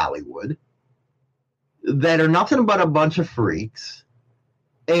movie Hollywood, that are nothing but a bunch of freaks.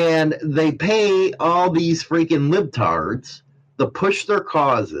 And they pay all these freaking libtards to push their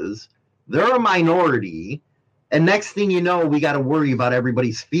causes. They're a minority. And next thing you know, we got to worry about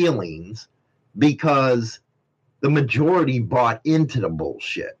everybody's feelings because the majority bought into the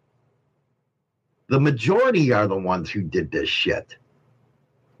bullshit. The majority are the ones who did this shit.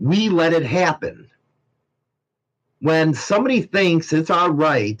 We let it happen. When somebody thinks it's all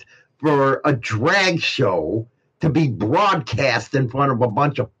right for a drag show to be broadcast in front of a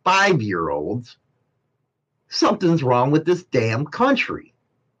bunch of 5-year-olds, something's wrong with this damn country.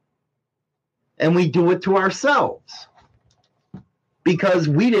 And we do it to ourselves because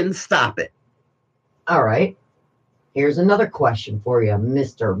we didn't stop it. All right. Here's another question for you,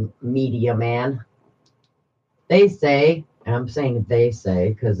 Mr. Media Man. They say, and I'm saying they say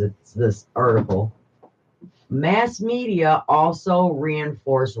because it's this article, mass media also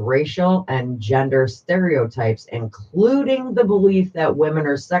reinforce racial and gender stereotypes, including the belief that women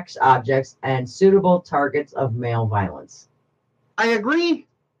are sex objects and suitable targets of male violence. I agree.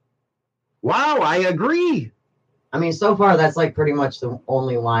 Wow, I agree. I mean, so far, that's like pretty much the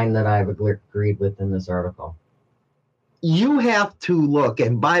only line that I've agreed with in this article. You have to look,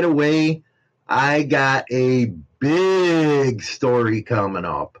 and by the way, I got a big story coming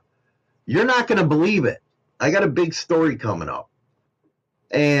up. You're not going to believe it. I got a big story coming up.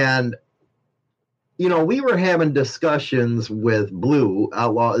 And, you know, we were having discussions with Blue,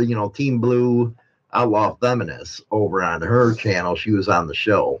 Outlaw, you know, Team Blue, Outlaw Feminists over on her channel. She was on the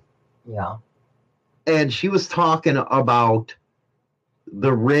show. Yeah. And she was talking about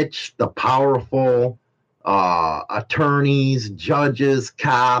the rich, the powerful, attorneys, judges,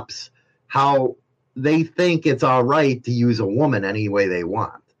 cops, how they think it's all right to use a woman any way they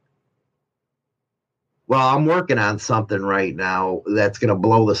want. Well, I'm working on something right now that's going to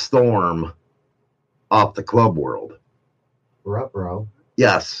blow the storm off the club world. Ruh-roh.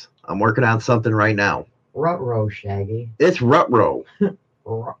 Yes, I'm working on something right now. Ruh-roh, Shaggy. It's ruh-roh.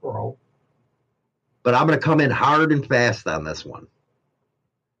 Ruh-roh. But I'm going to come in hard and fast on this one.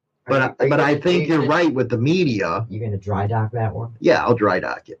 But I think you're right with the media. You going to dry dock that one? Yeah, I'll dry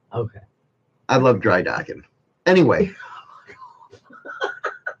dock it. Okay. I love dry docking. Anyway.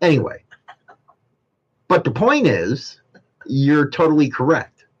 But the point is, you're totally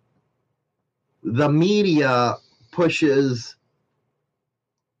correct. The media pushes,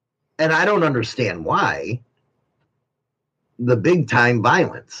 and I don't understand why, the big time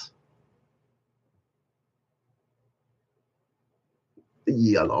violence.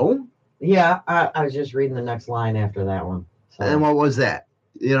 Yellow. Yeah, I was just reading the next line after that one. So. And what was that?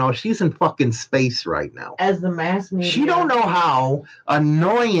 You know, she's in fucking space right now. As the mass media, she don't know how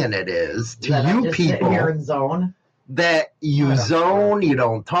annoying it is to you people here in zone. That you zone, you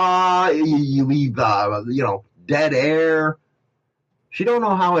don't talk, you leave, you know, dead air. She don't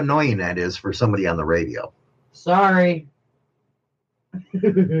know how annoying that is for somebody on the radio. Sorry.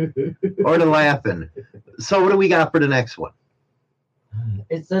 Or the laughing. So what do we got for the next one?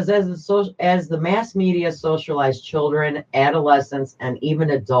 It says, as the mass media socialize children, adolescents, and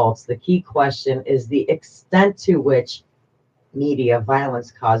even adults, the key question is the extent to which media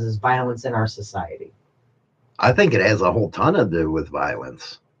violence causes violence in our society. I think it has a whole ton to do with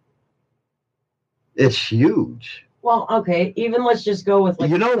violence. It's huge. Well, okay, even let's just go with...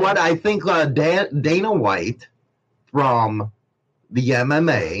 you know what? I think Dana White from the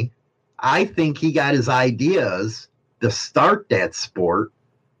MMA, I think he got his ideas to start that sport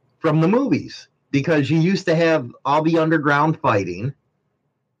from the movies, because you used to have all the underground fighting,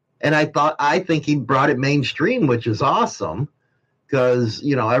 and I think he brought it mainstream, which is awesome, because,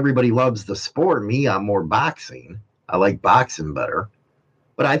 you know, everybody loves the sport. Me, I'm more boxing. I like boxing better,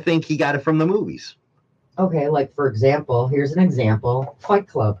 but I think he got it from the movies. Okay, like for example, here's an example: Fight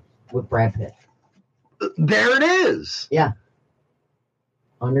Club with Brad Pitt. There it is. Yeah.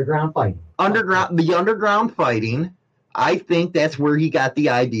 Underground fighting. The underground fighting. I think that's where he got the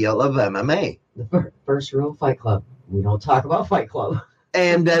idea of MMA. The first rule of Fight Club: we don't talk about Fight Club.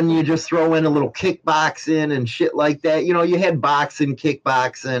 And then you just throw in a little kickboxing and shit like that. You know, you had boxing,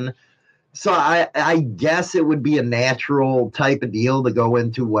 kickboxing. So I guess it would be a natural type of deal to go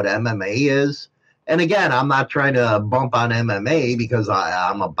into what MMA is. And again, I'm not trying to bump on MMA because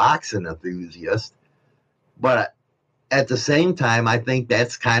I'm a boxing enthusiast. But at the same time, I think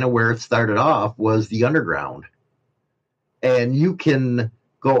that's kind of where it started off, was the underground. And you can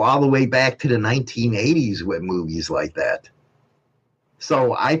go all the way back to the 1980s with movies like that.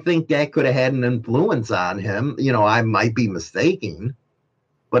 So I think that could have had an influence on him. You know, I might be mistaken,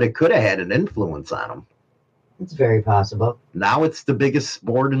 but it could have had an influence on him. It's very possible. Now it's the biggest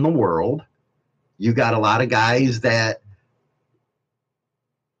sport in the world. You got a lot of guys that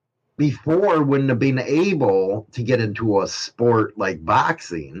before wouldn't have been able to get into a sport like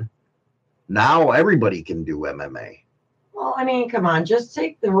boxing. Now everybody can do MMA. Well, I mean, come on, just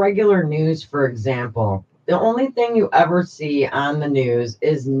take the regular news, for example. The only thing you ever see on the news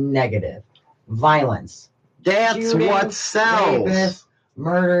is negative. Violence. That's Shootings, what sells. Rapists,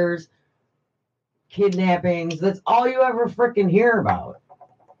 murders, kidnappings. That's all you ever freaking hear about.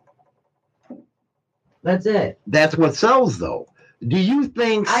 That's it. That's what sells, though. Do you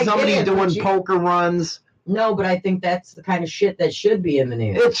think I get somebody it, but doing you- poker runs? No, but I think that's the kind of shit that should be in the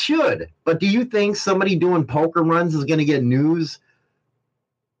news. It should. But do you think somebody doing poker runs is going to get news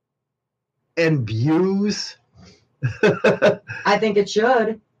and views? I think it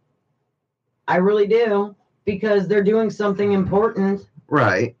should. I really do, because they're doing something important.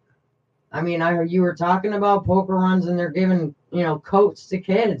 Right. I mean, I heard you were talking about poker runs and they're giving, coats to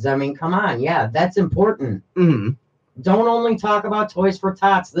kids. I mean, come on. Yeah, that's important. Mm. Don't only talk about Toys for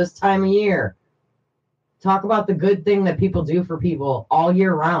Tots this time of year. Talk about the good thing that people do for people all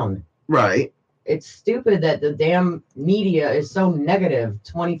year round. Right. It's stupid that the damn media is so negative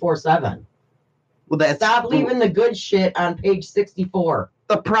 24/7. Well, that's Stop leaving the good shit on page 64.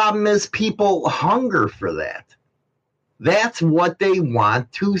 the problem is people hunger for that. That's what they want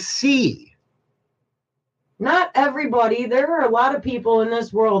to see. Not everybody. There are a lot of people in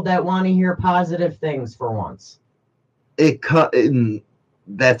this world that want to hear positive things for once.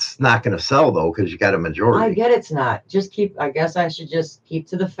 That's not going to sell, though, because you got a majority. I get it's not. I guess I should just keep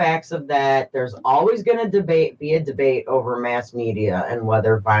to the facts of that. There's always going to be a debate over mass media and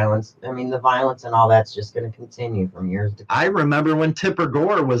whether the violence and all that's just going to continue from years to come. I remember when Tipper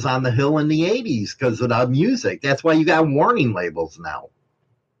Gore was on the Hill in the 80s because of the music. That's why you got warning labels now.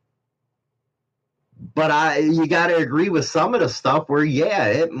 But you got to agree with some of the stuff where, yeah,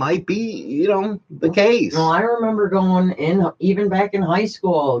 it might be, the case. Well, I remember going in, even back in high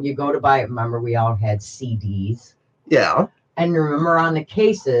school, you go to buy, remember we all had CDs. Yeah. And remember on the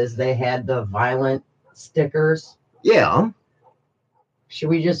cases, they had the violent stickers. Yeah. Should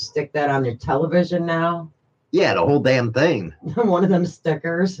we just stick that on your television now? Yeah, the whole damn thing. One of them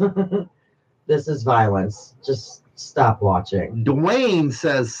stickers. This is violence. Just stop watching. Dwayne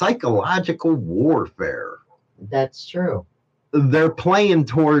says psychological warfare. That's true. They're playing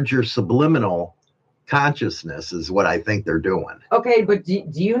towards your subliminal consciousness is what I think they're doing. Okay, but do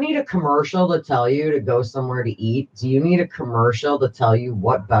you need a commercial to tell you to go somewhere to eat? Do you need a commercial to tell you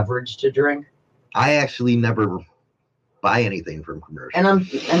what beverage to drink? I actually never buy anything from commercials.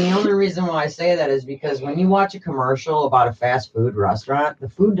 And the only reason why I say that is because when you watch a commercial about a fast food restaurant, the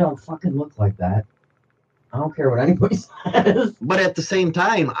food don't fucking look like that. I don't care what anybody says. But at the same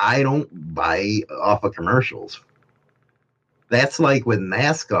time, I don't buy off of commercials. That's like with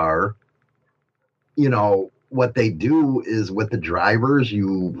NASCAR, what they do is with the drivers,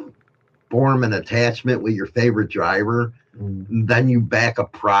 you form an attachment with your favorite driver. Then you back a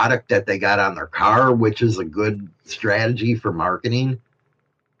product that they got on their car, which is a good strategy for marketing.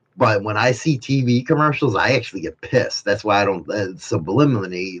 But when I see TV commercials, I actually get pissed. That's why I don't,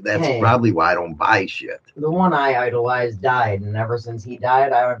 subliminally, that's probably why I don't buy shit. The one I idolized died, and ever since he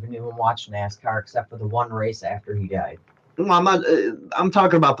died, I haven't even watched NASCAR except for the one race after he died. Well, I'm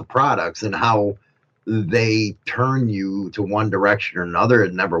talking about the products and how they turn you to one direction or another.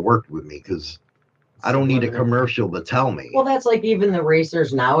 It never worked with me because I don't need a commercial to tell me. Well, that's like even the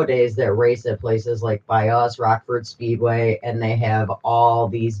racers nowadays that race at places like by us, Rockford Speedway, and they have all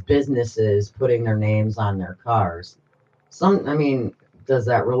these businesses putting their names on their cars. Does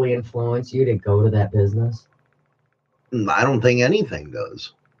that really influence you to go to that business? I don't think anything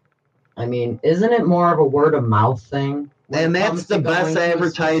does. Isn't it more of a word of mouth thing? And that's the best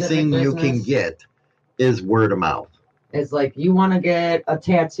advertising you can get is word of mouth. It's like you want to get a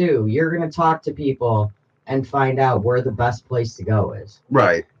tattoo. You're going to talk to people and find out where the best place to go is.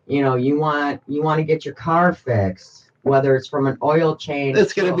 Right. You want to get your car fixed, whether it's from an oil change.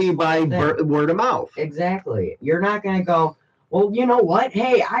 It's going to be by word of mouth. Exactly. You're not going to go, well, you know what?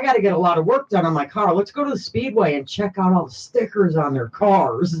 Hey, I got to get a lot of work done on my car. Let's go to the Speedway and check out all the stickers on their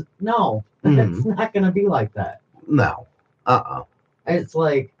cars. No, it's not going to be like that. No. It's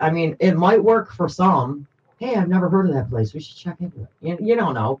like, it might work for some. Hey, I've never heard of that place. We should check into it. You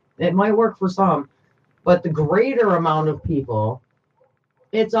don't know. It might work for some, but the greater amount of people,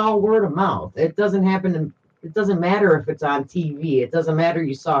 it's all word of mouth. It doesn't matter if it's on TV. It doesn't matter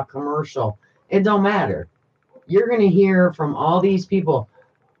you saw a commercial. It don't matter. You're going to hear from all these people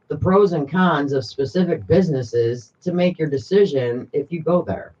the pros and cons of specific businesses to make your decision if you go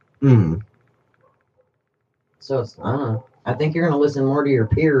there. So I don't know. I think you're going to listen more to your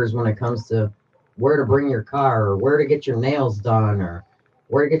peers when it comes to where to bring your car or where to get your nails done or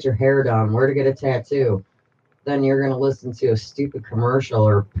where to get your hair done, where to get a tattoo. Then you're going to listen to a stupid commercial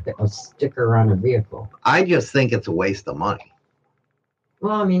or a sticker on a vehicle. I just think it's a waste of money.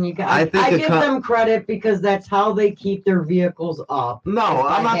 Well, I give them credit because that's how they keep their vehicles up. No,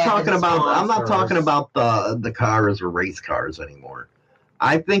 I'm not talking about the cars or race cars anymore.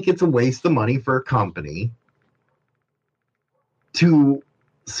 I think it's a waste of money for a company to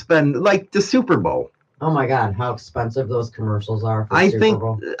spend, like the Super Bowl. Oh my God, how expensive those commercials are for I Super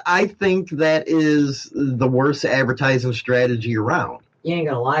Bowl. think that is the worst advertising strategy around. You ain't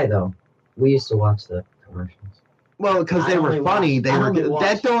gonna lie though. We used to watch the commercials. Well, because they were funny. They were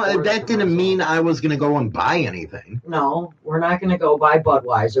that didn't mean I was gonna go and buy anything. No, we're not gonna go buy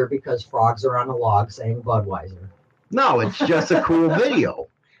Budweiser because frogs are on a log saying Budweiser. No, it's just a cool video.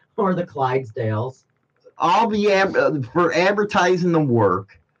 Or the Clydesdales. All the for advertising the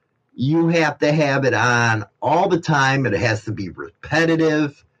work, you have to have it on all the time. It has to be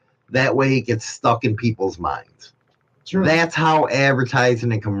repetitive. That way it gets stuck in people's minds. True. That's how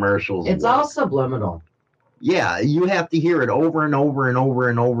advertising and commercials It's work. all subliminal. Yeah, you have to hear it over and over and over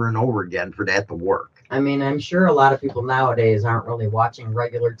and over and over again for that to work. I mean, I'm sure a lot of people nowadays aren't really watching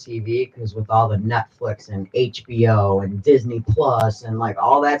regular TV because with all the Netflix and HBO and Disney Plus and like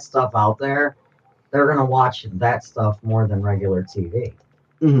all that stuff out there, they're going to watch that stuff more than regular TV.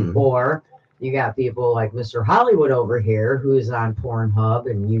 Mhm. Or you got people like Mr. Hollywood over here who's on Pornhub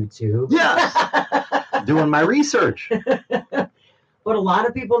and YouTube. Yes. Doing my research. But a lot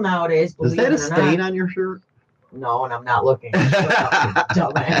of people nowadays Is believe that a it or stain not. on your shirt? No, and I'm not looking. Shut up, you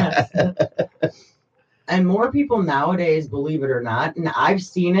dumbass. And more people nowadays, believe it or not, and I've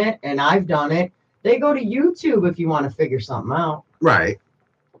seen it and I've done it, they go to YouTube if you want to figure something out. Right.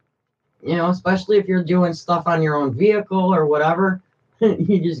 You know, especially if you're doing stuff on your own vehicle or whatever,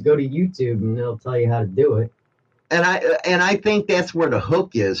 you just go to YouTube and it'll tell you how to do it. And I think that's where the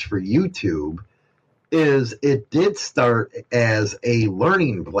hook is for YouTube, is it did start as a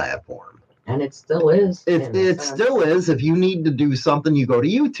learning platform. And it still is. It still is. If you need to do something, you go to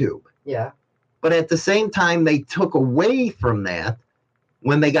YouTube. Yeah. But at the same time, they took away from that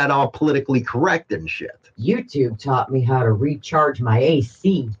when they got all politically correct and shit. YouTube taught me how to recharge my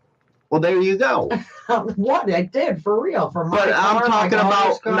AC. Well, there you go. What I did for real for my But car, I'm my talking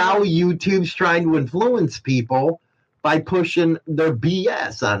daughter's about car. now YouTube's trying to influence people by pushing their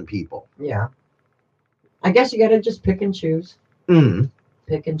BS on people. Yeah. I guess you got to just pick and choose. Mm.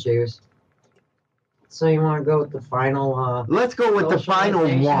 Pick and choose. So you want to go with the final? Let's go with the final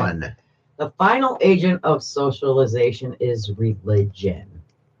Socialization. one. The final agent of socialization is religion.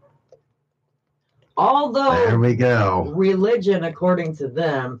 There Although we go. religion, according to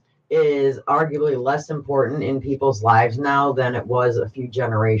them, is arguably less important in people's lives now than it was a few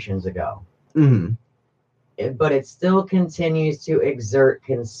generations ago. Mm. But it still continues to exert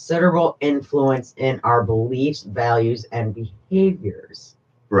considerable influence in our beliefs, values, and behaviors,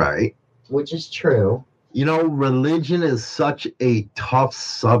 Right. which is true. You know, religion is such a tough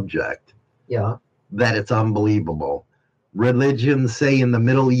subject Yeah. that it's unbelievable. Religion, say, in the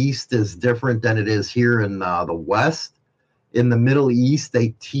Middle East is different than it is here in the West. In the Middle East, they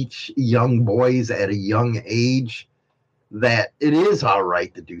teach young boys at a young age that it is all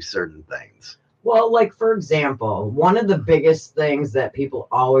right to do certain things. Well, like, for example, one of the biggest things that people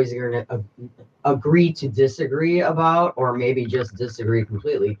always are going to agree to disagree about, or maybe just disagree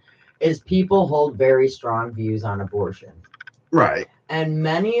completely, is people hold very strong views on abortion. Right. And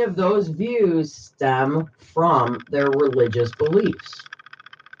many of those views stem from their religious beliefs,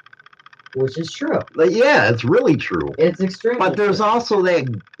 which is true. But yeah, it's really true. It's extremely But there's true. also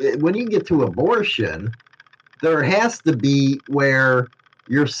that when you get to abortion, there has to be where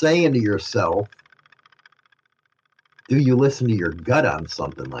you're saying to yourself, do you listen to your gut on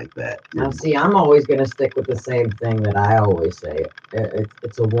something like that? Now, see, I'm always going to stick with the same thing that I always say.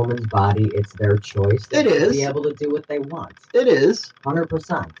 It's a woman's body. It's their choice. They It should is. be able to do what they want. It is.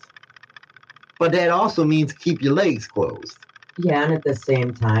 100%. But that also means keep your legs closed. Yeah, and at the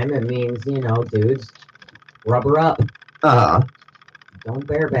same time, it means, you know, dudes, rubber up. Uh-huh. Don't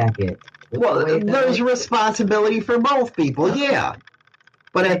bareback it. With Well, the way that there's they- responsibility for both people, yeah.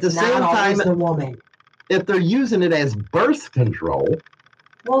 But at the It's same not time, always the woman. if they're using it as birth control,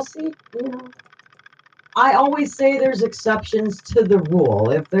 Well, see, you know, I always say there's exceptions to the rule.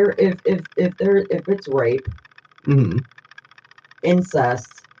 If it's rape, mhm.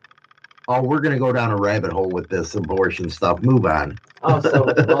 incest. Oh, we're gonna go down a rabbit hole with this abortion stuff. Move on. Oh, so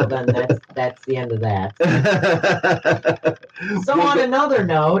well then that's the end of that. So Well, on another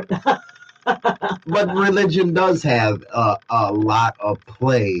note, but religion does have a lot of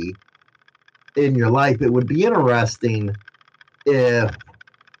play in your life. It would be interesting if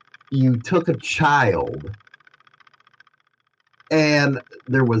you took a child and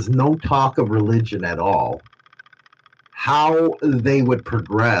there was no talk of religion at all, how they would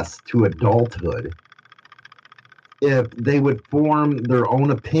progress to adulthood if they would form their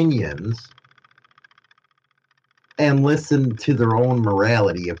own opinions and listen to their own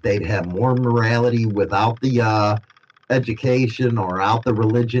morality, if they'd have more morality without the education or out the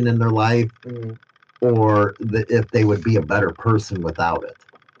religion in their life. or if they would be a better person without it.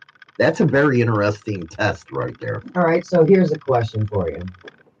 That's a very interesting test right there. All right, so here's a question for you.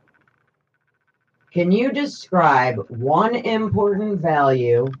 Can you describe one important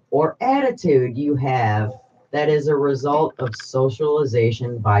value or attitude you have that is a result of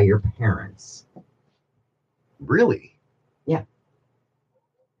socialization by your parents? Really? Yeah.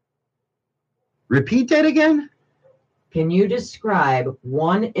 Repeat that again? Can you describe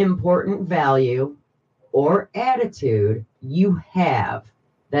one important value or attitude you have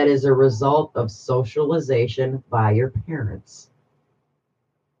that is a result of socialization by your parents?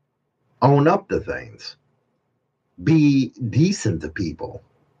 Own up to things. Be decent to people.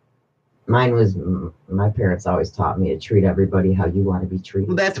 Mine was, my parents always taught me to treat everybody how you want to be treated.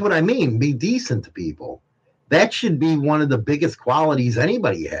 Well, that's what I mean. Be decent to people. That should be one of the biggest qualities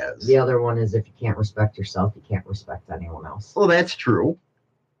anybody has. The other one is if you can't respect yourself, you can't respect anyone else. Well, that's true.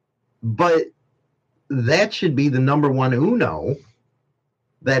 But that should be the number one uno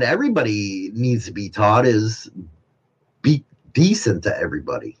that everybody needs to be taught is be decent to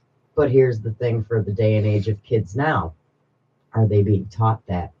everybody. But here's the thing for the day and age of kids now. Are they being taught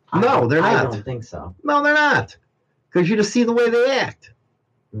that? No, they're not. I don't think so. No, they're not. Because you just see the way they act.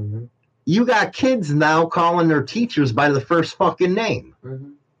 Mm-hmm. You got kids now calling their teachers by the first fucking name. Mm-hmm.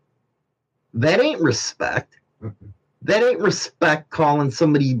 That ain't respect. Mm-hmm. That ain't respect calling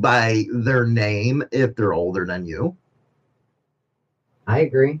somebody by their name if they're older than you. I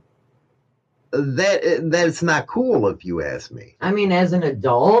agree. That's not cool if you ask me. I mean, as an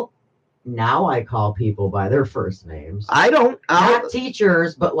adult, now I call people by their first names. I don't. Not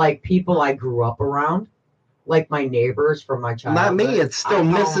teachers, but like people I grew up around, like my neighbors from my childhood. Not me. It's still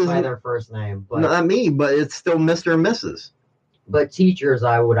I call them Mrs. by their first name, but Not me, but it's still Mr. and Mrs. But teachers,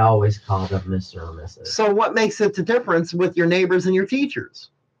 I would always call them Mr. or Mrs. So what makes it the difference with your neighbors and your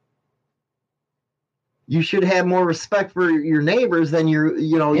teachers? You should have more respect for your neighbors than you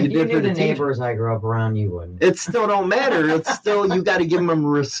if did you for knew the the teachers. neighbors I grew up around, you wouldn't. It still don't matter. It's still, you got to give them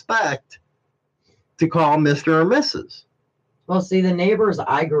respect to call Mr. or Mrs. Well, see, the neighbors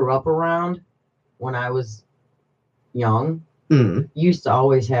I grew up around when I was young used to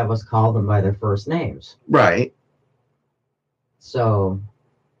always have us call them by their first names. Right. So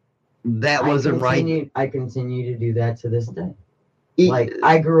That wasn't right. I continue to do that to this day. Like,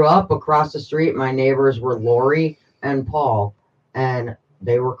 I grew up across the street. My neighbors were Lori and Paul, and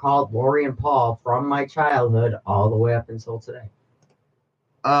they were called Lori and Paul from my childhood all the way up until today.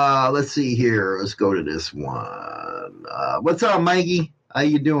 Let's see here. Let's go to this one. What's up, Mikey? How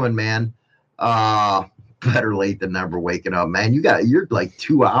you doing, man? Better late than never waking up, man. You're like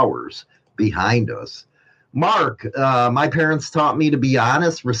 2 hours behind us. Mark, my parents taught me to be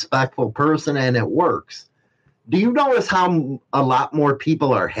honest, respectful person, and it works. Do you notice how a lot more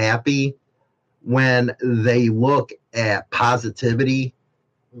people are happy when they look at positivity,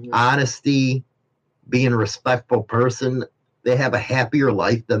 honesty, being a respectful person? They have a happier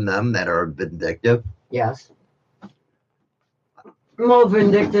life than them that are vindictive. Yes. Well,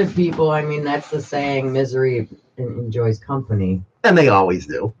 vindictive people, I mean, that's the saying, misery enjoys company. And they always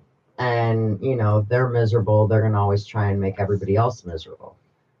do. And, they're miserable. They're going to always try and make everybody else miserable.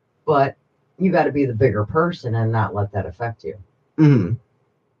 But you got to be the bigger person and not let that affect you. Mm-hmm.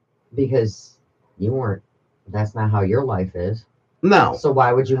 Because that's not how your life is. No. So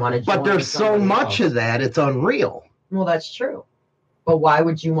why would you want to join But there's so much of that, it's unreal. Well, that's true. But why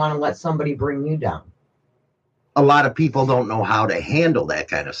would you want to let somebody bring you down? A lot of people don't know how to handle that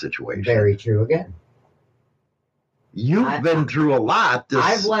kind of situation. Very true again. You've been through a lot.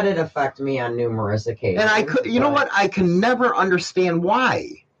 I've let it affect me on numerous occasions. And you know what? I can never understand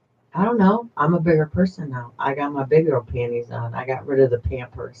why. I don't know. I'm a bigger person now. I got my big girl panties on. I got rid of the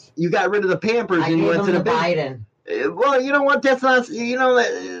Pampers. You got rid of the Pampers and you went to the Biden. Well, you know what? That's not,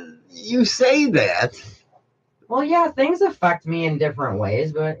 you say that. Well, yeah, things affect me in different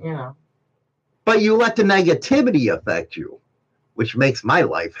ways, but, But you let the negativity affect you, which makes my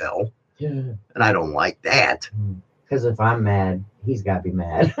life hell. Yeah. And I don't like that. Because if I'm mad, he's got to be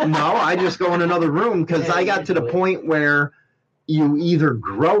mad. No, I just go in another room because I got to the point where you either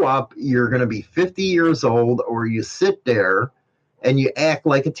grow up, you're going to be 50 years old, or you sit there and you act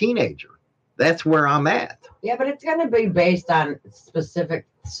like a teenager. That's where I'm at. Yeah, but it's going to be based on specific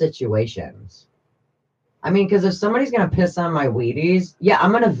situations. I mean, because if somebody's going to piss on my Wheaties, yeah,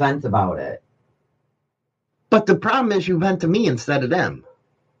 I'm going to vent about it. But the problem is you vent to me instead of them.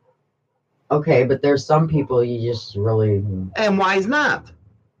 Okay, but there's some people you just really... And why is not?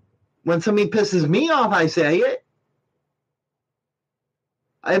 When somebody pisses me off, I say it.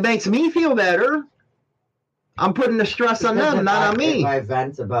 It makes me feel better. I'm putting the stress on Because them, if not on If me. I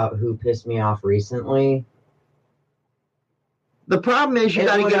vent about who pissed me off recently, The problem is you it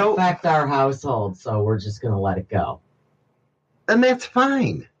got to would get over, affect our household, so we're just gonna let it go. and that's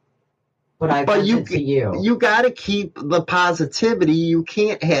fine. But I But vented to you. You got to keep the positivity. You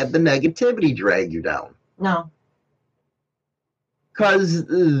can't have the negativity drag you down. No. Because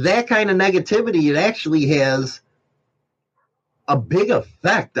that kind of negativity, it actually has a big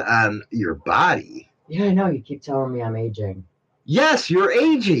effect on your body. Yeah, I know. You keep telling me I'm aging. Yes, you're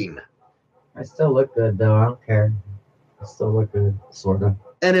aging. I still look good, though. I don't care. I still look good, sort of.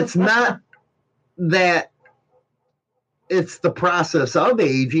 And it's not that it's the process of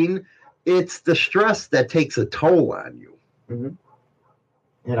aging, it's the stress that takes a toll on you.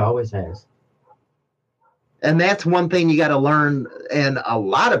 It always has. And that's one thing you got to learn, and a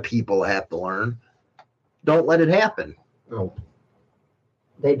lot of people have to learn. Don't let it happen. No.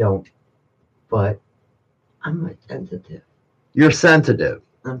 They don't. But I'm sensitive. You're sensitive.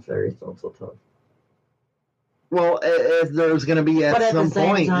 I'm very sensitive. Well, if there's going to be But at some the same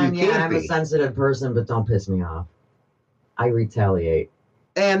point, time, you yeah, can't I'm be. a sensitive person, but don't piss me off. I retaliate,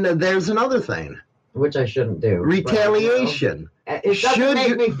 And there's another thing. which I shouldn't do. Retaliation. But, it doesn't Should make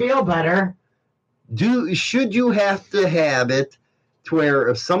you- me feel better. Should you have to have it to where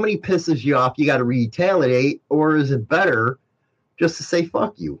if somebody pisses you off, you got to retaliate, or is it better just to say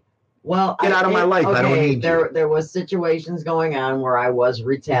fuck you? Well, Get out of my life. I don't need you. There was situations going on where I was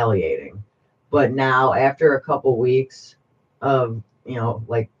retaliating, but now after a couple weeks of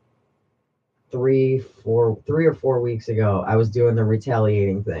like 3 or 4 weeks ago, I was doing the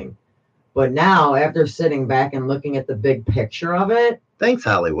retaliating thing. But now, after sitting back and looking at the big picture of it, Thanks,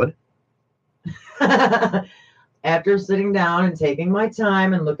 Hollywood. after sitting down and taking my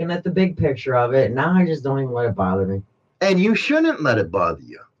time and looking at the big picture of it, now I just don't even let it bother me. And you shouldn't let it bother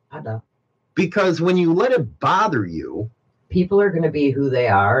you, I don't. because when you let it bother you, People are going to be who they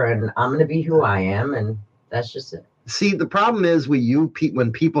are, and I'm going to be who I am, and that's just it. see, the problem is with you,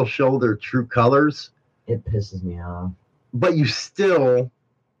 when people show their true colors, It pisses me off. but you still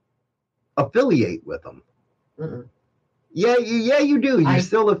affiliate with them. Mm-mm. Yeah, you do. You I-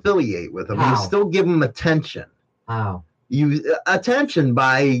 still affiliate with them. You How? still give them attention. How? Attention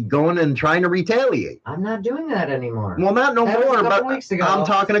by going and trying to retaliate. I'm not doing that anymore. Well, not no That was a more, couple but weeks ago. I'm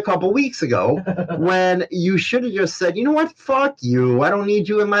talking a couple weeks ago when you should have just said, you know what, fuck you. I don't need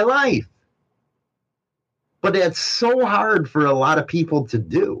you in my life. But it's so hard for a lot of people to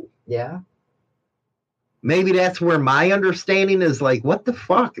do. Yeah. Maybe that's where my understanding is like, what the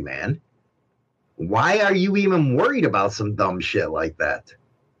fuck, man? Why are you even worried about some dumb shit like that?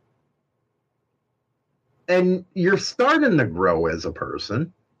 And you're starting to grow as a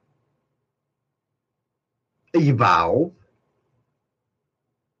person, evolve,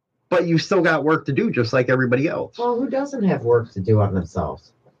 but you still got work to do just like everybody else. Well, who doesn't have work to do on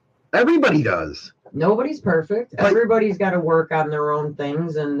themselves? Everybody does. Nobody's perfect. But- Everybody's got to work on their own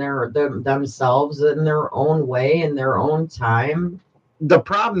things and themselves in their own way, in their own time. The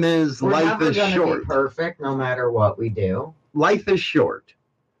problem is We're life never is gonna short. be perfect, no matter what we do. Life is short.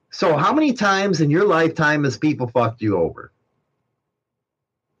 So how many times in your lifetime has people fucked you over?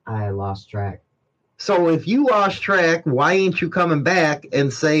 I lost track. So if you lost track, why ain't you coming back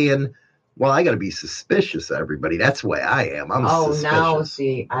and saying, well, I got to be suspicious of everybody. That's the way I am. I'm suspicious. Now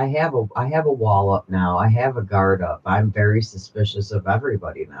see, I have a wall up now. I have a guard up. I'm very suspicious of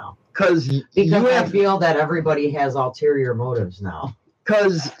everybody now Because you because I have, feel that everybody has ulterior motives now.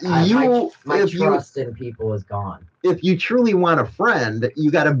 because My if trust in people is gone. if you truly want a friend,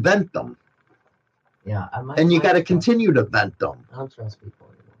 you got to vent them, Yeah, and you got to continue to vent them. I don't trust people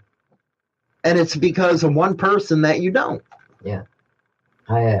anymore. And it's because of one person that you don't.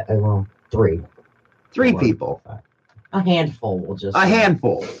 Well, three. Three Four, people, five. A handful. We'll just a say.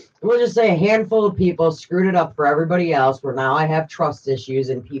 handful. We'll just say a handful of people screwed it up for everybody else. Where now I have trust issues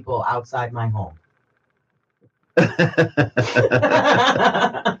in people outside my home.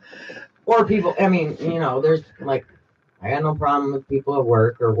 Or people, I mean, there's like, I got no problem with people at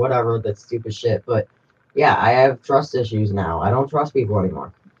work or whatever, that's stupid shit. But yeah, I have trust issues now. I don't trust people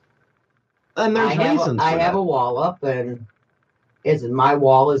anymore. And there's reasons I for have that. a wall up, and my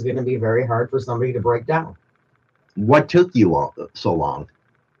wall is going to be very hard for somebody to break down. What took you so long?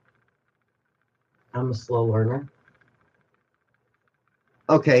 I'm a slow learner.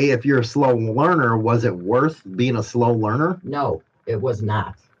 Okay, if you're a slow learner, was it worth being a slow learner? No, it was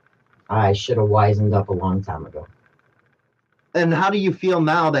not. I should have wisened up a long time ago. And how do you feel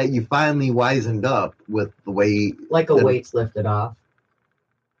now that you finally wisened up with the way? Like a Then- weight's lifted off.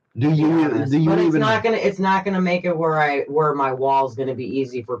 Do you But even? it's not gonna make it where my wall's gonna be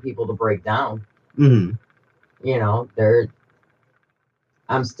easy for people to break down. Mhm. You know,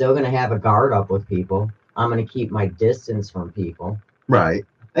 I'm still gonna have a guard up with people. I'm gonna keep my distance from people. Right.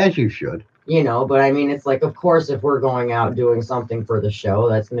 As you should. You know, but I mean, it's like, of course, if we're going out doing something for the show,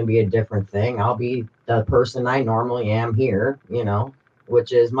 that's going to be a different thing. I'll be the person I normally am here, you know,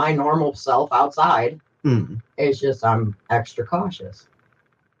 which is my normal self outside. It's just I'm extra cautious.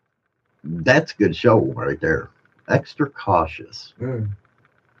 That's a good show right there. Extra cautious. You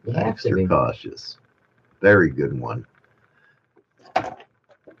have Extra to be. cautious. Very good one.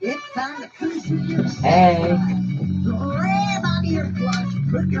 It's time to cruise. Hey, Grab onto your clutch,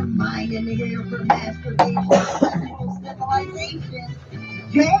 put your mind in the air for masturbation, sexual civilization.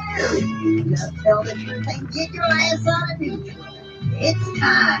 Jerry, just tell the truth and get your ass on a neutral. It's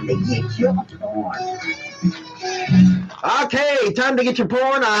time to get your porn. Okay, time to get your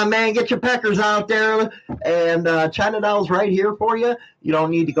porn on, man. Get your peckers out there. And China Doll's right here for you. You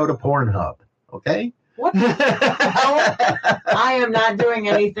don't need to go to Pornhub. Okay? what the hell? I am not doing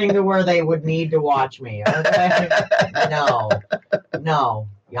anything to where they would need to watch me. Okay? No.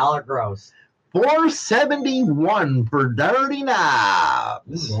 Y'all are gross. $4.71 for Dirty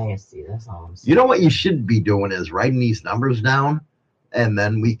Knobs. Nasty. That's all I'm saying. You know what you should be doing is writing these numbers down, and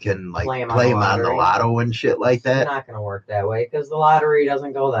then we can like Play 'em play on them the on the lottery. lotto and shit like It's that. not going to work that way because the lottery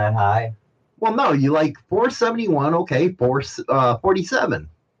doesn't go that high. Well, no, you like 471. Okay, 47.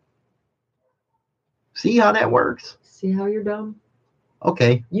 See how that works? See how you're dumb?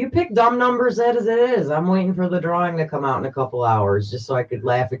 Okay. You pick dumb numbers as it is. I'm waiting for the drawing to come out in a couple hours just so I could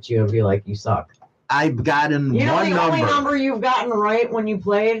laugh at you and be like, you suck. I've gotten You know one the only number. number you've gotten right when you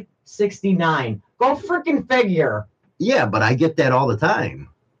played? 69. Go freaking figure. Yeah, but I get that all the time.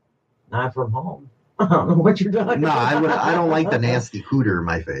 Not from home. I don't know what you're talking No, about. I don't like the nasty cooter in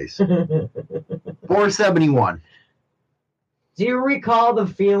my face. 471. Do you recall the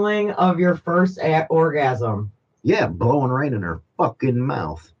feeling of your first orgasm? Yeah, blowing right in her fucking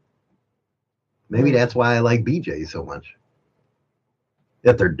mouth. Maybe that's why I like BJ so much.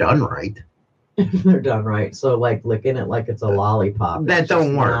 If they're done right. They're done right. So, like, licking it like it's a lollipop. That it's just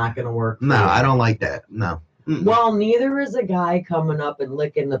don't work. Not going to work. for No, you. I don't like that. No. Mm-mm. Well, neither is a guy coming up and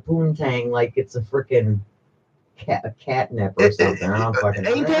licking the poontang like it's a freaking catnip or something. I don't fucking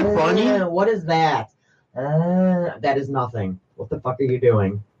Ain't that funny? What is that? That is nothing. What the fuck are you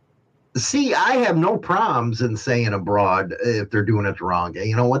doing? See, I have no problems in saying abroad if they're doing it wrong.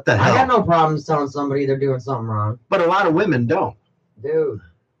 You know, what the hell? I got no problems telling somebody they're doing something wrong. But a lot of women don't. Dude,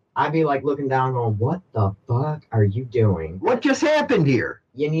 I'd be like looking down going, what the fuck are you doing? What just happened here?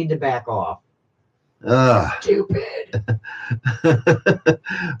 You need to back off. Ugh. Stupid.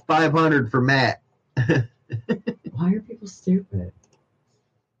 500 for Matt. Why are people stupid?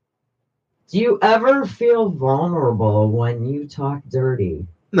 Do you ever feel vulnerable when you talk dirty?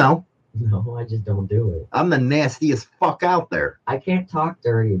 No, No, I just don't do it. I'm the nastiest fuck out there. I can't talk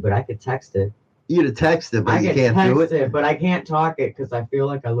dirty, but I could text it. You'd have texted, but I you can can't do text it. it, but I can't talk it because I feel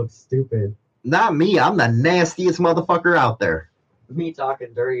like I look stupid. Not me. I'm the nastiest motherfucker out there. Me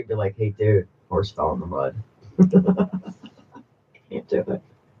talking dirty, be like, hey, dude, horse fell in the mud. I can't do it.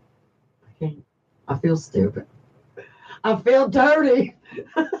 I can't. I feel stupid. I feel dirty.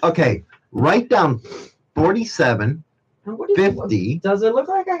 Okay, write down 47, And what is 50. Does it look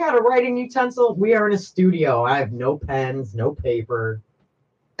like I got a writing utensil? We are in a studio. I have no pens, no paper.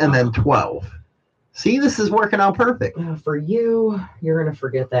 and then 12. See, this is working out perfect. For you, you're going to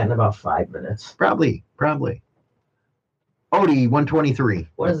forget that in about 5 minutes. Probably. Odie, 123.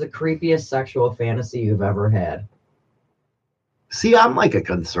 What is the creepiest sexual fantasy you've ever had? See, I'm like a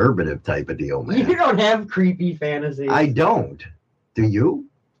conservative type of deal, You man. don't have creepy fantasies. I don't. Do you?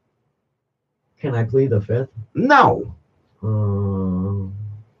 Can I plead the fifth? No.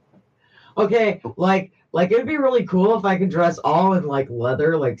 Okay, like it'd be really cool if I could dress all in like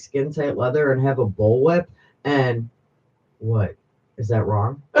leather, like skin tight leather, and have a bullwhip. And what is that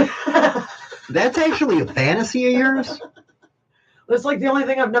wrong? That's actually a fantasy of yours? That's like the only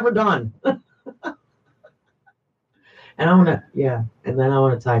thing I've never done. And I want to, and then I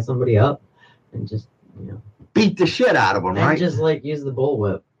want to tie somebody up and just, Beat the shit out of them, and right? just like use the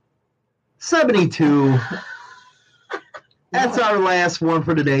bullwhip. 72. That's our last one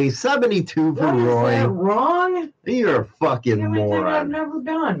for today. 72 for What is that Roy. wrong? You're a fucking Everything I've moron. never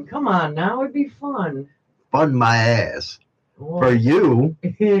done. Come on now, it'd be fun. Fun my ass. For What? you,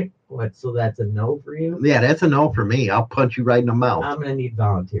 What? So that's a no for you? yeah, that's a no for me. I'll punch you right in the mouth. I'm gonna need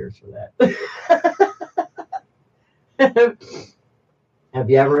volunteers for that. Have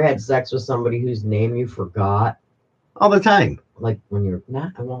you ever had sex with somebody whose name you forgot? All the time. Like when you're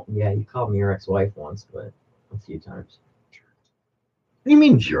not, I won't. Yeah, you called me your ex-wife once, but a few times. What do you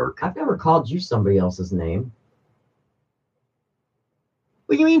mean, jerk? I've never called you somebody else's name.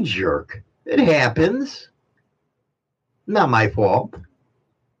 What do you mean, jerk? It happens. Not my fault.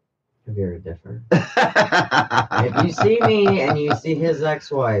 Very different. If you see me and you see his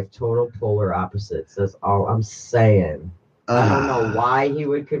ex-wife, total polar opposites. That's all I'm saying. I don't know why he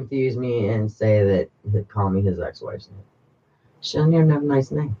would confuse me and say that he'd call me his ex-wife's name. She doesn't even have a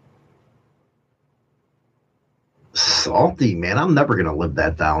nice name. Salty, man. I'm never going to live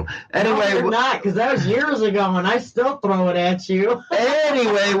that down. Anyway, No, you're not, because that was years ago and I still throw it at you.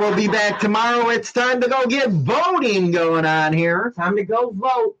 Anyway, we'll be back tomorrow. It's time to go get voting going on here. Time to go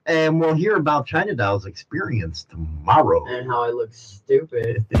vote. And we'll hear about China Doll's experience tomorrow. And how I look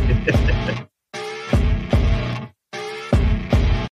stupid.